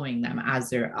are following them as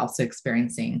they're also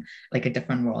experiencing like a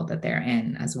different world that they're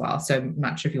in as well. So I'm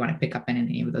not sure if you want to pick up on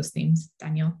any of those themes,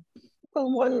 Daniel.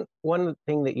 Well, one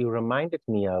thing that you reminded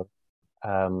me of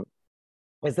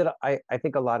is that I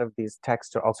think a lot of these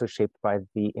texts are also shaped by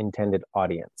the intended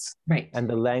audience, right, and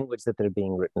the language that they're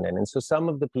being written in. And so some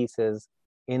of the pieces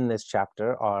in this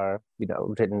chapter are,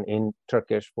 written in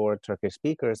Turkish for Turkish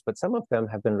speakers, but some of them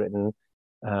have been written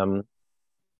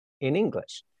in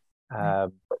English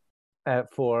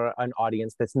for an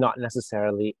audience that's not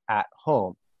necessarily at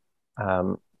home,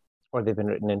 or they've been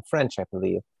written in French, I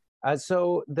believe.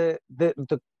 So the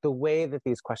way that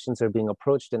these questions are being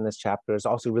approached in this chapter is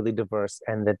also really diverse,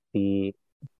 and that the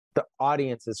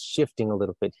audience is shifting a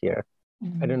little bit here.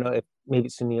 I don't know if maybe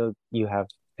Sunil, I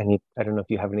don't know if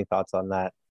you have any thoughts on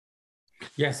that.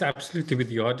 Yes, absolutely. With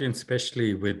the audience,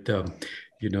 especially with the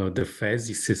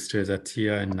Faizi sisters,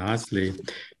 Atiya and Nazli,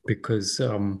 because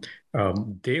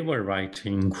they were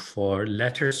writing for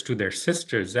letters to their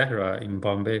sister Zahra in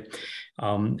Bombay,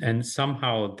 and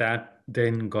somehow that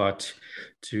then got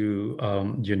to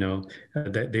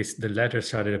the letters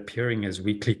started appearing as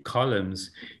weekly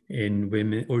columns in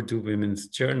Urdu women's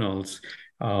journals.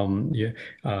 And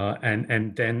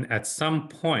then at some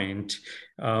point,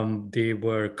 they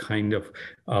were kind of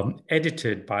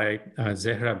edited by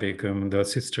Zehra Begum, the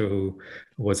sister who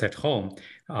was at home,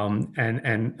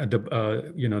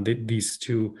 these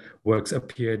two works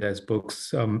appeared as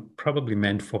books, probably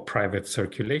meant for private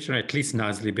circulation, or at least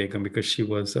Nazli Begum, because she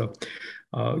was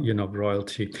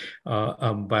royalty,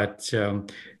 but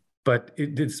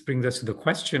this brings us to the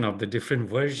question of the different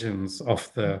versions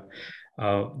of the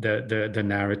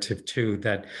narrative too,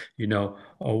 that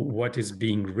what is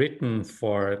being written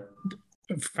for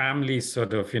family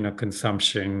sort of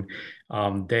consumption,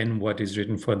 then what is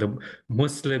written for the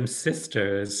Muslim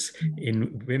sisters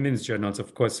in women's journals.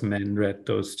 Of course, men read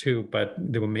those too, but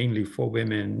they were mainly for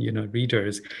women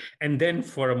readers, and then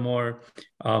for a more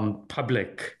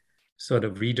public sort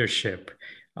of readership,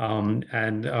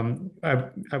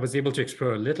 I was able to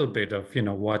explore a little bit of,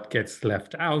 what gets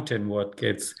left out and what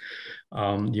gets,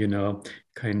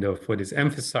 kind of what is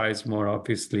emphasized more,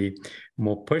 obviously,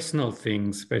 more personal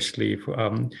things, especially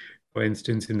for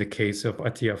instance, in the case of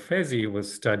Atiya Fezi, who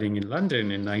was studying in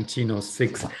London in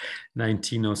 1906,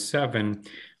 1907.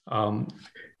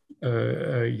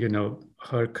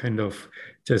 Her kind of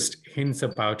just hints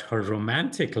about her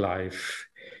romantic life,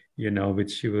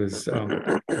 which she was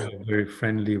very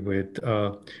friendly with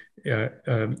Muhammad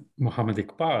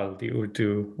Iqbal, the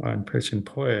Urdu and Persian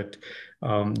poet.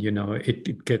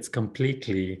 It gets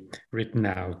completely written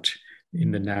out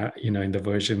in the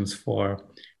versions for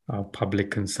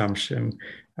public consumption.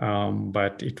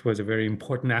 But it was a very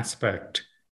important aspect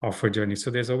of her journey.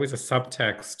 So there's always a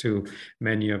subtext to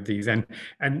many of these. And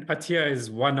Atiya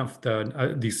is one of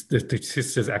the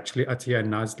sisters, actually. Atiya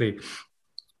and Nazli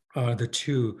are the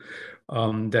two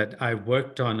that I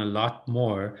worked on a lot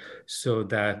more, so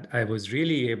that I was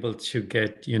really able to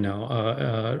get,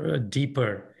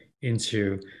 deeper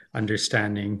into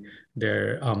understanding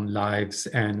their lives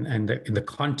and the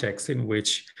context in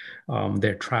which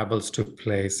their travels took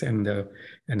place and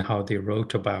how they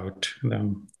wrote about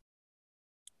them.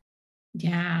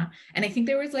 Yeah. And I think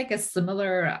there was like a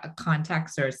similar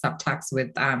context or subtext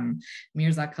with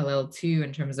Mirza Khalil too,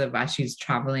 in terms of as she's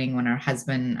traveling when her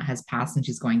husband has passed and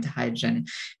she's going to Hajj, and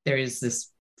there is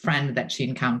this friend that she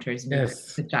encounters and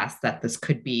suggests that this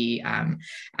could be a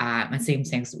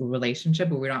same-sex relationship,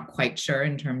 but we're not quite sure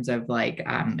in terms of like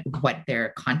what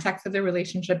their context of their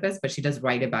relationship is, but she does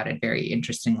write about it very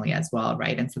interestingly as well,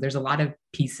 right? And so there's a lot of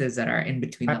pieces that are in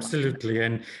between. Absolutely.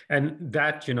 And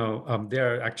that,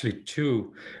 there are actually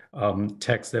two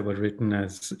texts that were written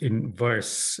as in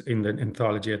verse in the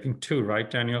anthology, I think two, right,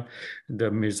 Daniel?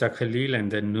 The Mirza Khalil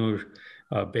and then Nur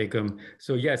Begum.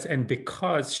 So yes, and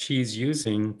because she's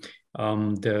using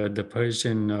the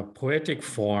Persian poetic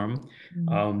form,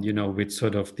 with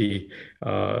sort of the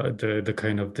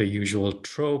kind of the usual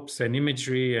tropes and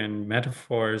imagery and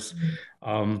metaphors,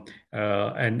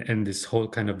 and this whole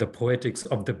kind of the poetics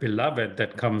of the beloved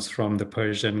that comes from the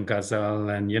Persian ghazal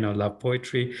and love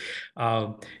poetry.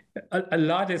 A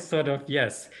lot is sort of,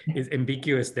 is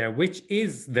ambiguous there, which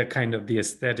is the kind of the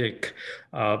aesthetic,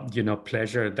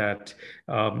 pleasure that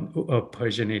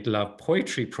Persianate love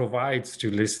poetry provides to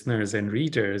listeners and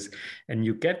readers. And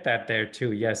you get that there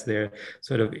too. Yes, there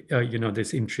sort of,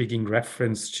 this intriguing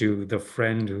reference to the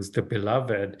friend who's the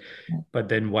beloved. But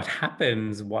then what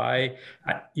happens, why,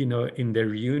 in their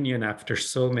reunion after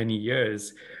so many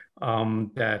years,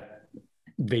 that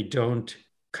they don't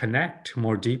connect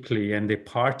more deeply and they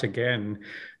part again.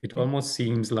 It almost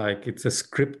seems like it's a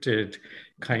scripted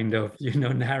kind of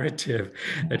narrative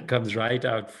that comes right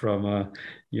out from a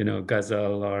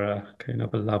ghazal or a kind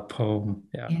of a love poem.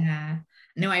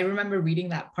 No, I remember reading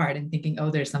that part and thinking,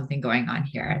 oh, there's something going on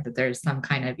here, that there's some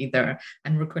kind of either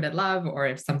unrequited love, or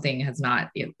if something has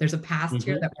not, there's a past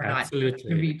here that we're not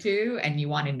privy to, and you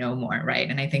want to know more, right?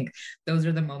 And I think those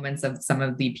are the moments of some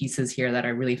of the pieces here that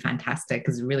are really fantastic,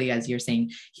 because really, as you're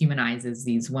saying, humanizes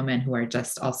these women who are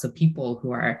just also people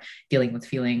who are dealing with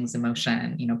feelings,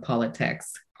 emotion,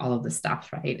 politics, all of the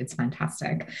stuff, right? It's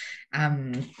fantastic.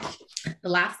 The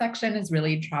last section is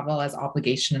really travel as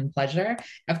obligation and pleasure.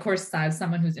 Of course, as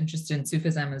someone who's interested in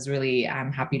Sufism, is really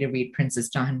happy to read Princess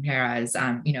Jahanpara's,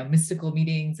 mystical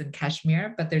meetings in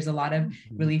Kashmir, but there's a lot of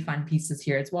really fun pieces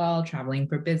here as well, traveling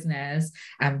for business,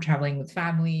 traveling with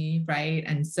family, right?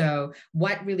 And so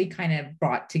what really kind of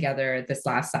brought together this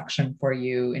last section for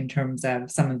you in terms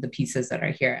of some of the pieces that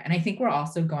are here? And I think we're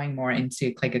also going more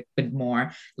into like a bit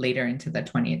more later into the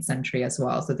 20th century as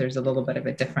well. So there's a little bit of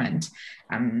a different...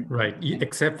 right,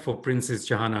 except for Princess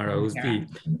Jahanara, who's the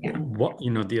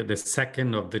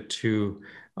second of the two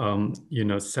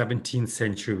 17th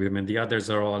century women. The others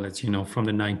are all, as from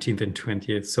the 19th and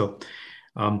 20th. So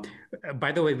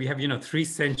by the way, we have 3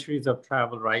 centuries of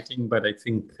travel writing, but I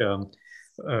think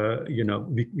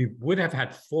we would have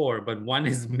had 4, but one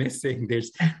is missing.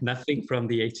 There's nothing from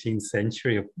the 18th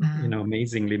century.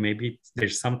 Amazingly, maybe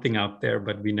there's something out there,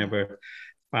 but we never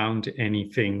found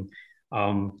anything.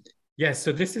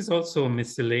 So this is also a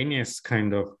miscellaneous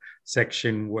kind of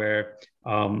section where,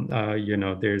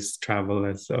 there's travel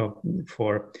as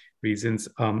for reasons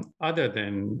other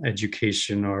than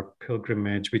education or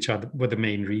pilgrimage, which were the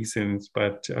main reasons.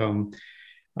 But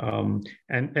and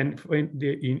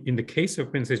in the case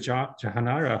of Princess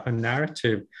Jahanara, her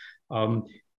narrative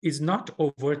is not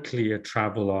overtly a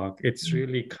travelogue. It's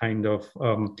really kind of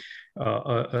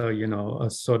a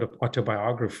sort of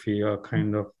autobiography, a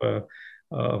kind of a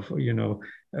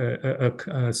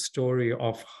story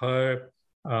of her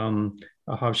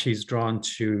how she's drawn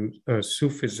to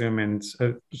Sufism and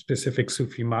a specific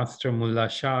Sufi master, Mullah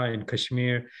Shah in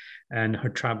Kashmir, and her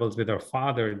travels with her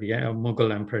father, the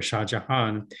Mughal Emperor Shah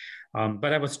Jahan.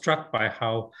 But I was struck by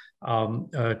how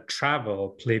travel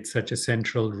played such a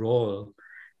central role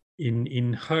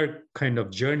in her kind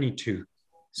of journey to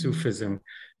Sufism,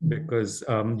 because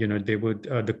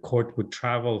the court would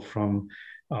travel from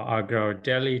Agra or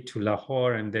Delhi to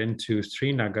Lahore and then to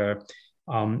Srinagar,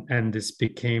 and this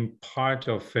became part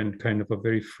of and kind of a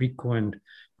very frequent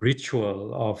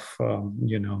ritual of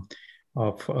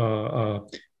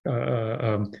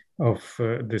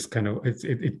this kind of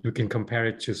we can compare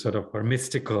it to sort of our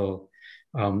mystical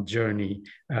journey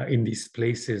in these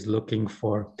places looking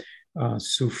for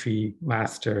Sufi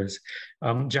masters.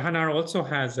 Jahanar also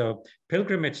has a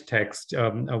pilgrimage text,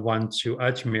 one to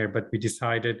Ajmer, but we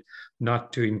decided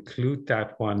not to include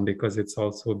that one because it's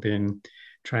also been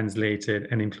translated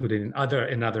and included in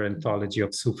another anthology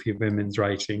of Sufi women's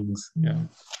writings.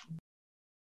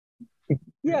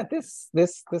 Yeah, this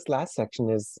last section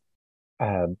is,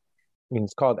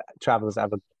 it's called Traveler's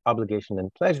Obligation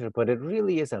and Pleasure, but it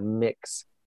really is a mix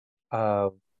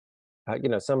of,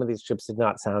 some of these trips did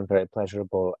not sound very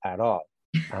pleasurable at all.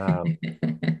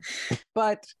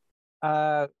 But,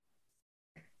 a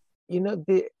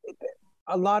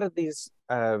lot of these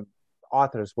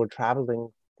authors were traveling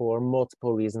for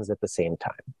multiple reasons at the same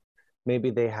time. Maybe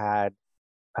they had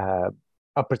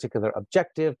a particular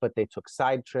objective, but they took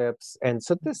side trips. And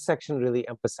so this section really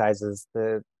emphasizes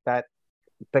the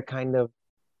kind of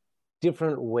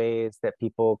different ways that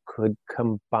people could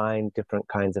combine different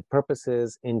kinds of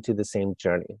purposes into the same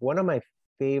journey. One of my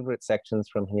favorite sections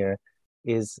from here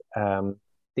is the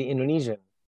Indonesian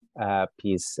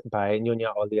piece by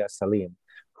Nyonya Aulia Salim,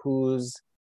 who's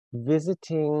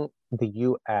visiting the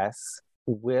US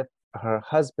with her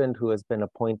husband, who has been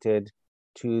appointed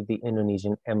to the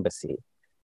Indonesian embassy.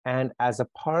 And as a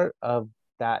part of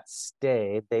that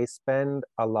stay, they spend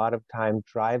a lot of time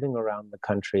driving around the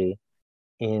country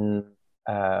in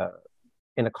a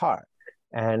car.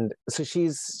 And so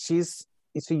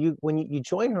when you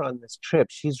join her on this trip,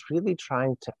 she's really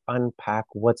trying to unpack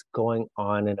what's going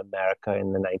on in America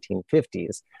in the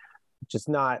 1950s, which is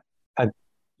not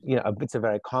it's a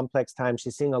very complex time.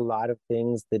 She's seeing a lot of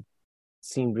things that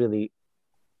seem really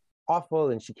awful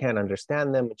and she can't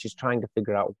understand them. And she's trying to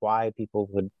figure out why people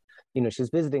would, she's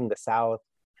visiting the South.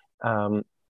 And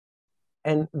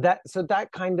that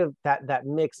kind of that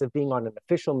mix of being on an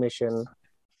official mission,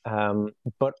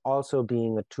 but also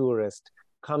being a tourist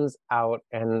comes out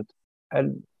and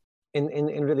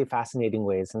in really fascinating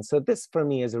ways. And so this for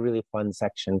me is a really fun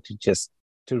section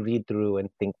to read through and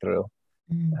think through.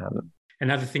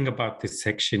 Another thing about this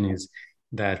section is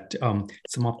that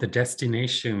some of the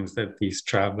destinations that these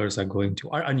travelers are going to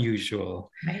are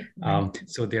unusual. Right.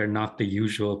 So they're not the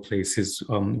usual places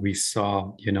we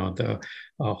saw, the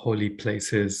holy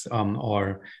places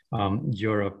or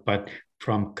Europe, but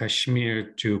from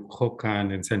Kashmir to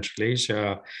Kokand in Central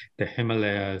Asia, the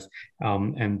Himalayas,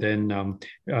 and then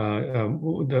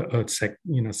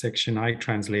section I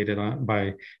translated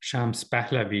by Shams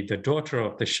Pahlavi, the daughter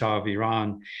of the Shah of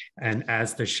Iran, and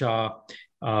as the Shah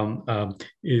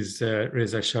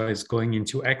Reza Shah is going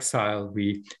into exile,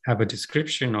 we have a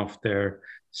description of their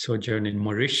sojourn in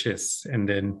Mauritius, and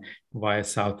then via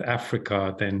South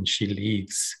Africa, then she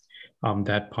leaves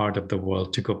that part of the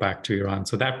world to go back to Iran.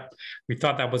 So that we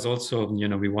thought that was also,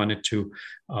 we wanted to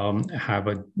have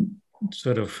a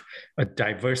sort of a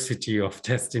diversity of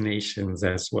destinations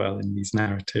as well in these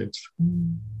narratives.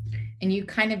 And you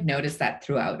kind of notice that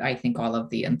throughout, I think, all of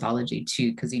the anthology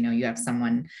too, because, you have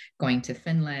someone going to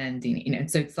Finland,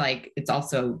 so it's like, it's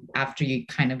also after you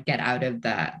kind of get out of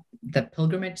the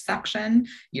pilgrimage section,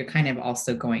 you're kind of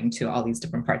also going to all these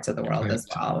different parts of the world as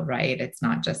well, right? It's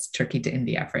not just Turkey to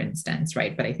India, for instance,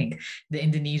 right? But I think the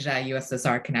Indonesia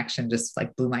USSR connection just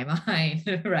like blew my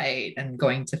mind, right? And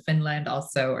going to Finland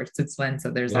also, or Switzerland.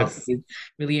 So there's also these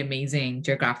really amazing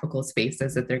geographical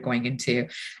spaces that they're going into.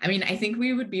 I mean, I think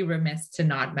we would be remiss to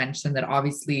not mention that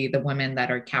obviously the women that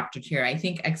are captured here, I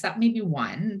think, except maybe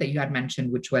one that you had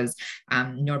mentioned, which was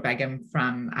Noor Begum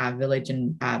from a village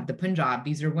in the Punjab.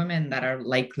 These are women that are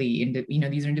likely,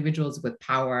 these are individuals with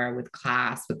power, with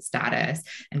class, with status,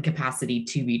 and capacity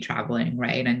to be traveling,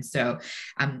 right? And so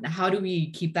how do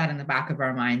we keep that in the back of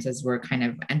our minds as we're kind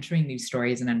of entering these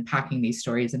stories and unpacking these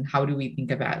stories? And how do we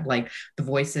think about like the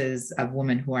voices of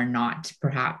women who are not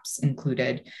perhaps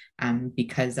included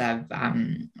because of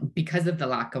the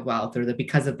lack of wealth or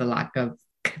because of the lack of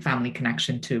family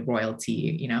connection to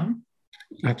royalty,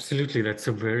 Absolutely, that's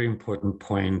a very important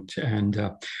point. And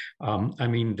I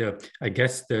mean, I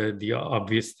guess the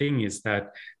obvious thing is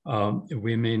that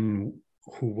women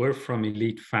who were from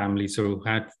elite families or who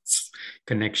had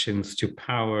connections to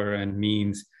power and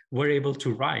means were able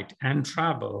to write and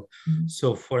travel. Mm-hmm.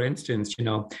 So, for instance,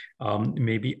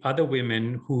 maybe other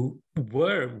women who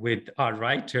were with our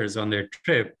writers on their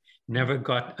trip never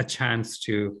got a chance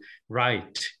to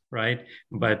write, right?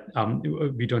 But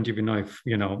we don't even know if,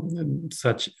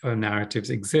 such narratives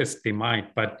exist. They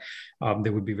might, but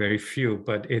there would be very few.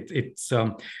 But it's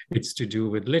to do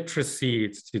with literacy.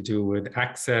 It's to do with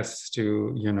access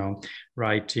to,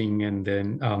 writing, and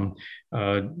then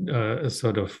the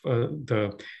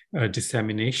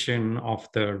dissemination of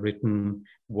the written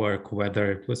work,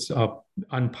 whether it was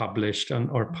unpublished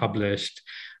or published.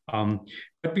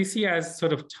 But we see as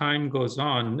sort of time goes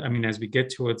on, I mean, as we get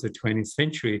towards the 20th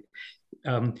century,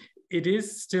 it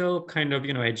is still kind of,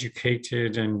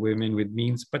 educated and women with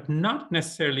means, but not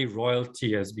necessarily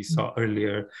royalty as we saw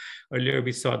earlier. Earlier,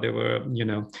 we saw there were,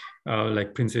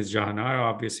 like Princess Jahanara,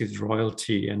 obviously is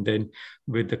royalty. And then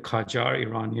with the Qajar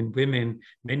Iranian women,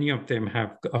 many of them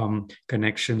have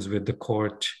connections with the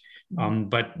court.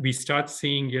 But we start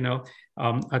seeing,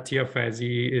 Atiya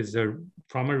Faizi is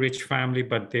from a rich family,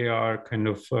 but they are kind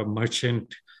of a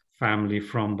merchant family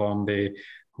from Bombay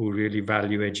who really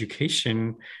value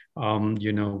education.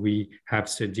 We have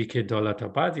Siddique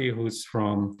Daulatabadi, who's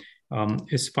from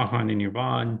Isfahan in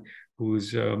Iran,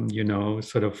 who's,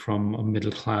 sort of from a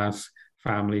middle-class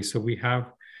family. So we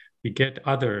get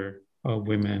other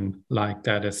women like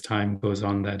that as time goes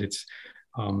on, that it's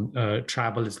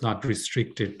travel is not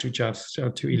restricted to just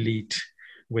to elite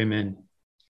women.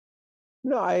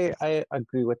 No, I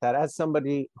agree with that. As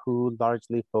somebody who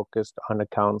largely focused on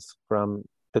accounts from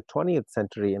the 20th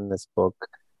century in this book,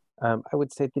 I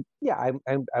would say that, yeah,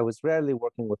 I was rarely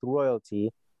working with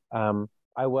royalty.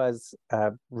 I was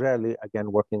rarely,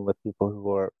 again, working with people who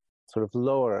were sort of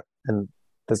lower in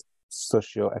the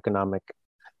socioeconomic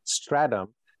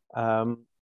stratum.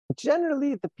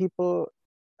 Generally, the people,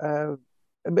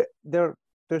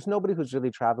 there's nobody who's really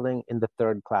traveling in the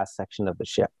third class section of the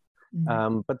ship.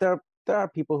 Mm-hmm. But there are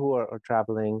people who are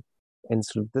traveling in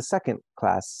sort of the second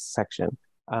class section.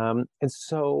 And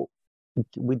so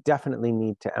we definitely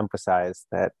need to emphasize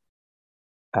that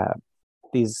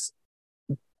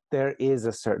there is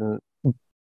a certain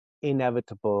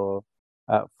inevitable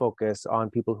focus on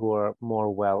people who are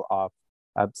more well off,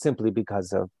 simply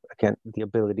because of, again, the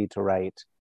ability to write,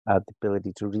 the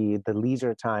ability to read, the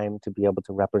leisure time to be able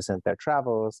to represent their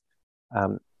travels,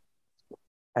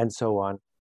 and so on.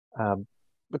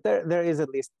 But there is at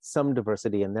least some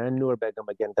diversity in there. And Noor Begum,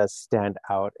 again, does stand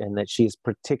out in that she's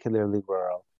particularly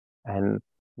rural and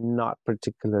not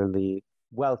particularly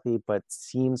wealthy, but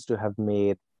seems to have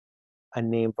made a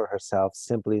name for herself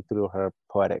simply through her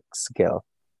poetic skill.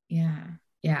 Yeah,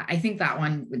 I think that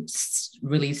one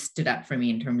really stood up for me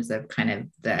in terms of kind of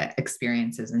the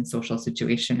experiences and social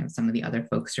situation of some of the other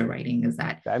folks you're writing. Is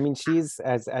that, I mean, she's,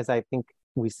 as I think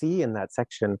we see in that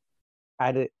section,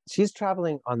 she's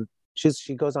traveling on,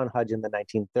 she goes on Hajj in the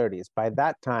 1930s. By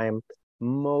that time,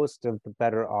 most of the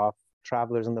better off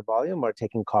travelers in the volume are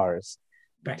taking cars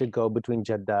to go between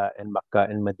Jeddah and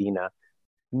Makkah and Medina.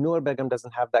 Noor Begum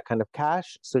doesn't have that kind of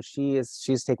cash, so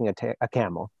she's taking a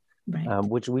camel.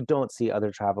 Which we don't see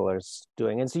other travelers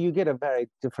doing. And so you get a very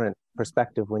different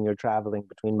perspective when you're traveling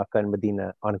between Makkah and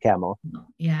Medina on a camel.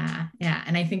 Yeah.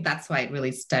 And I think that's why it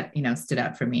really stood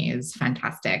out for me. Is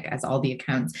fantastic, as all the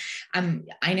accounts.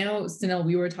 I know, Sunil,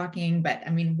 we were talking, but I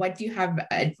mean, what do you have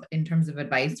in terms of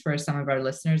advice for some of our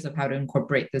listeners of how to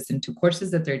incorporate this into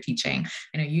courses that they're teaching?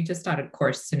 I know you just taught a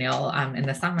course, Sunil, in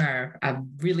the summer,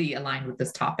 really aligned with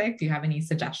this topic. Do you have any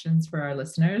suggestions for our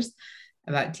listeners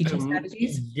about teaching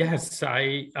strategies? Yes,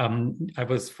 I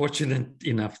was fortunate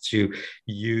enough to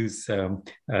use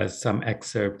some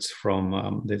excerpts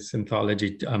from this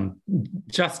anthology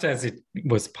just as it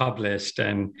was published,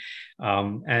 and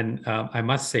I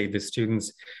must say the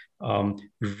students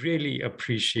really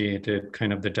appreciated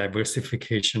kind of the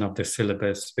diversification of the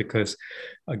syllabus, because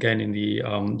again, in the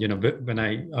when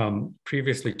I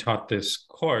previously taught this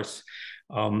course,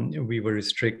 we were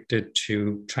restricted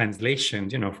to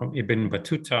translations, from Ibn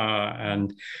Battuta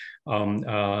and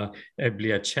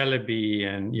Eblia Chalabi,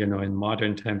 and in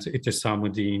modern times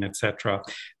Itisamuddin, etc.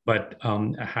 But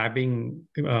having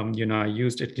I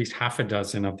used at least half a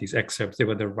dozen of these excerpts. They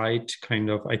were the right kind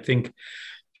of, I think,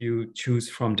 you choose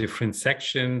from different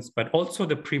sections, but also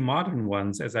the pre-modern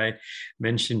ones, as I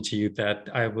mentioned to you, that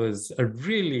I was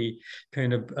really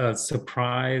kind of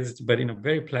surprised, but in a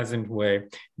very pleasant way,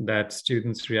 that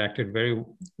students reacted very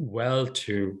well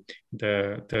to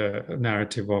the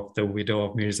narrative of the widow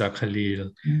of Mirza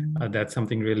Khalil. That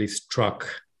something really struck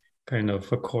kind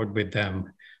of a chord with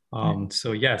them.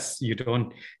 So yes, you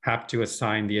don't have to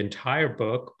assign the entire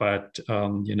book, but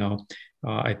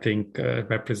I think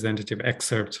representative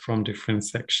excerpts from different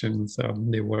sections,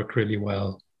 they work really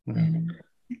well.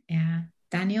 Yeah.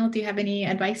 Daniel, do you have any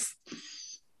advice?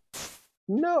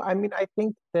 No, I mean, I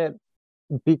think that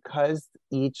because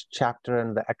each chapter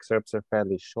and the excerpts are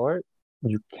fairly short,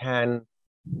 you can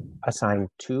assign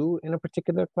 2 in a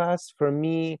particular class. For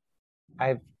me,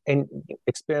 in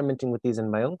experimenting with these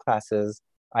in my own classes,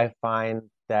 I find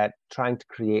that trying to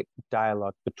create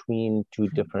dialogue between 2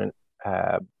 different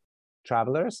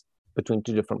travelers, between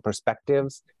 2 different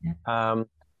perspectives,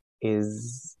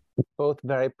 is both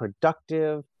very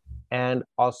productive and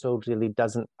also really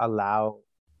doesn't allow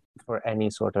for any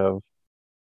sort of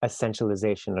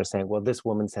essentialization or saying, well, this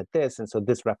woman said this, and so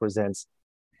this represents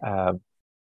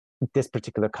this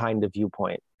particular kind of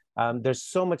viewpoint. There's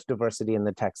so much diversity in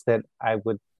the text that I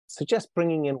would suggest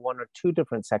bringing in 1 or 2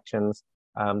 different sections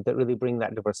that really bring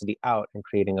that diversity out and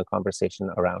creating a conversation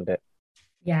around it.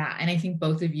 Yeah. And I think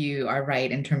both of you are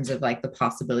right in terms of like the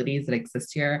possibilities that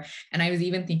exist here. And I was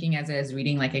even thinking as I was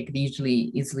reading, like I could easily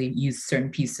use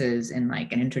certain pieces in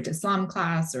like an Intro to Islam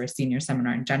class or a senior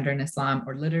seminar in gender in Islam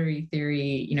or literary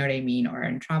theory, you know what I mean? Or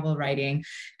in travel writing.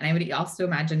 And I would also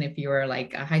imagine if you were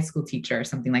like a high school teacher or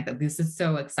something like that, this is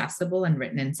so accessible and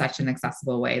written in such an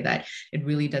accessible way that it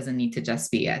really doesn't need to just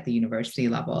be at the university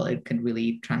level. It could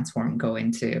really transform, go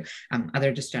into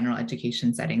other just general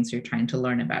education settings. You're trying to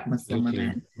learn about Muslim women.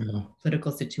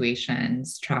 Political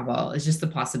situations, travel. It's just the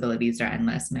possibilities are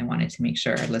endless. And I wanted to make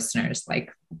sure our listeners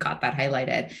like got that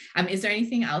highlighted. Is there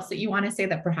anything else that you want to say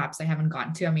that perhaps I haven't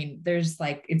gotten to? I mean, there's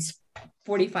like, it's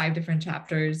 45 different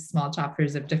chapters, small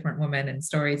chapters of different women and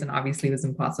stories. And obviously it was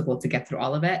impossible to get through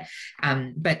all of it.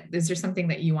 But is there something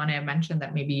that you want to mention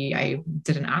that maybe I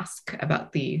didn't ask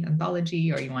about the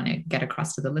anthology, or you want to get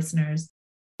across to the listeners?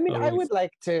 I mean, I would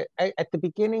like to, at the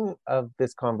beginning of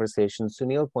this conversation,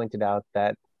 Sunil pointed out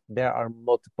that there are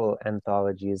multiple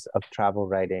anthologies of travel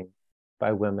writing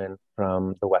by women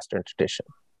from the Western tradition.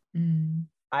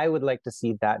 I would like to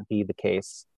see that be the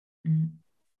case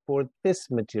for this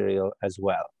material as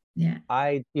well. Yeah.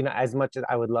 As much as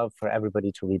I would love for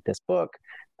everybody to read this book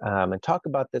and talk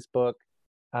about this book,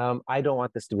 I don't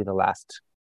want this to be the last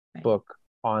book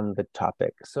on the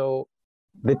topic. So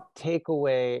the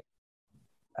takeaway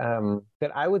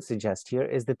that I would suggest here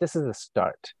is that this is a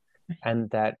start, and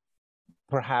that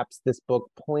perhaps this book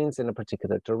points in a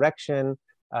particular direction,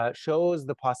 shows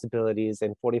the possibilities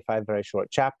in 45 very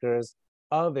short chapters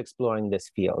of exploring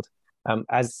this field.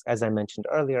 As I mentioned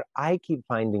earlier, I keep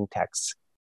finding texts,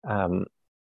 some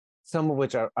of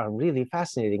which are really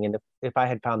fascinating. And if I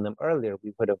had found them earlier,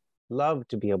 we would have loved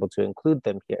to be able to include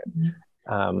them here.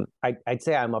 I'd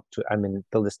say I'm in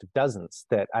the list of dozens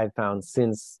that I've found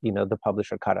since, the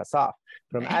publisher cut us off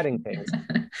from adding things.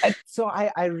 And so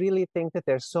I really think that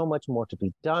there's so much more to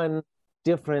be done.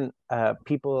 Different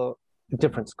people,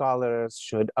 different scholars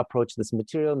should approach this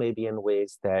material maybe in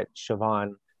ways that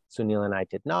Siobhan, Sunil, and I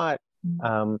did not.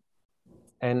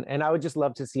 And I would just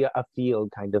love to see a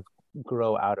field kind of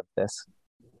grow out of this.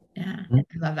 Yeah, I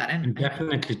love that. And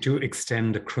definitely to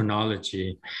extend the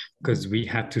chronology, because we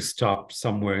had to stop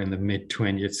somewhere in the mid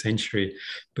 20th century,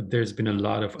 but there's been a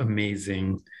lot of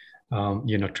amazing,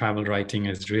 travel writing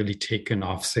has really taken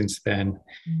off since then.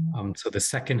 So the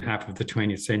second half of the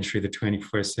 20th century, the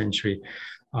 21st century,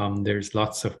 there's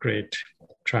lots of great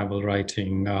travel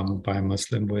writing by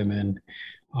Muslim women.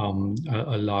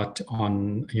 A lot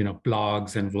on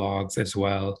blogs and vlogs as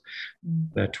well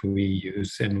that we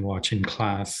use and watch in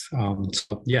class.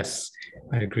 So yes,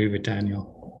 I agree with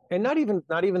Daniel. And not even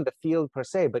the field per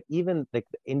se, but even like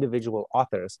the individual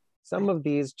authors. Some of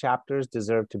these chapters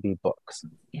deserve to be books.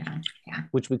 Yeah.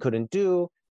 Which we couldn't do,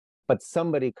 but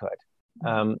somebody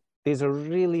could. These are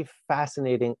really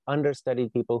fascinating,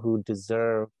 understudied people who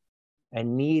deserve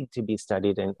and need to be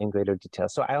studied in greater detail.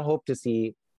 So I hope to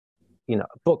see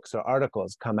books or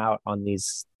articles come out on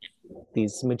these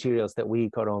materials that we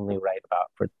could only write about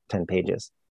for 10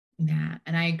 pages. Yeah,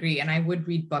 and I agree. And I would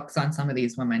read books on some of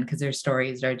these women because their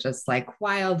stories are just like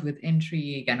wild with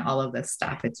intrigue and all of this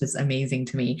stuff. It's just amazing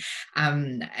to me.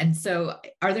 And so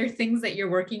are there things that you're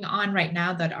working on right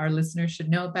now that our listeners should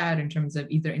know about in terms of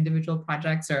either individual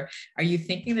projects, or are you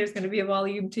thinking there's going to be a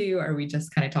volume 2, or are we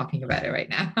just kind of talking about it right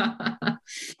now?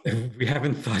 we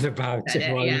haven't thought about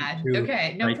volume Yeah. 2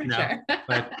 Okay. No, right for now. sure.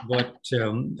 But what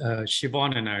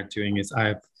Siobhan and I are doing is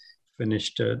I've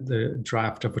finished the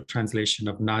draft of a translation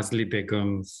of Nazli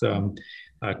Begum's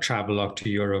travelogue to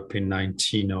Europe in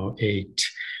 1908,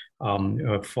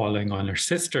 following on her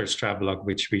sister's travelogue,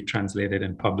 which we translated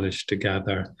and published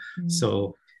together.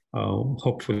 So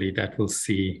hopefully that will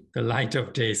see the light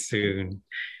of day soon.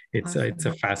 It's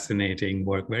a fascinating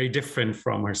work, very different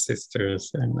from her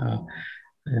sisters. And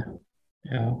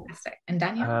Fantastic. And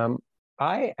Daniel?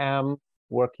 I am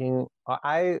working.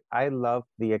 I love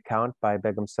the account by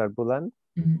Begum Sarbuland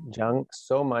Jung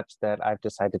so much that I've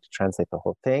decided to translate the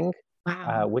whole thing,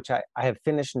 which I have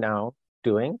finished now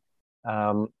doing.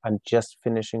 I'm just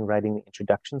finishing writing the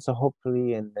introduction. So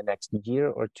hopefully in the next year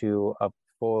or two, a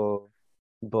full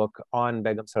book on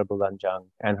Begum Sarbuland Jung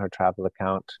and her travel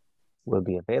account will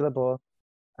be available.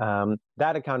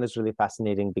 That account is really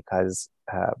fascinating because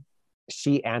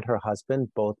she and her husband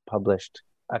both published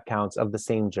accounts of the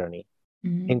same journey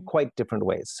in quite different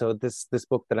ways. So this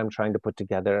book that I'm trying to put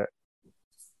together,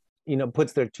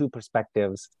 puts their two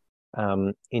perspectives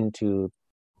into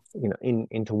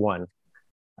one.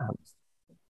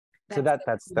 So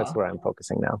that's where I'm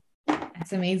focusing now.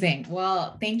 That's amazing.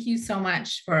 Well, thank you so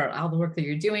much for all the work that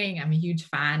you're doing. I'm a huge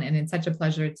fan, and it's such a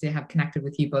pleasure to have connected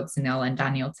with you both, Sunil and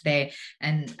Daniel, today.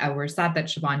 And we're sad that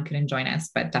Siobhan couldn't join us,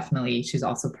 but definitely she's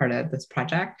also part of this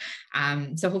project.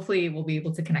 So hopefully we'll be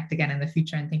able to connect again in the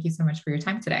future. And thank you so much for your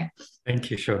time today.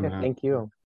 Thank you, Shona. Yeah, thank you.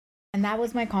 And that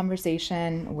was my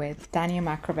conversation with Dania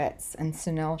Makrovitz and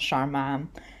Sunil Sharma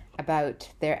about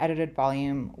their edited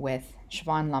volume with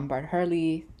Siobhan Lombard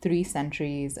Hurley, 3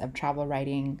 Centuries of Travel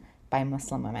Writing by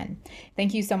Muslim Women.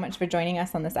 Thank you so much for joining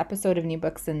us on this episode of New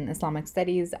Books in Islamic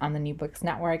Studies on the New Books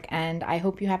Network, and I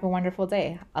hope you have a wonderful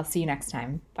day. I'll see you next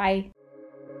time. Bye.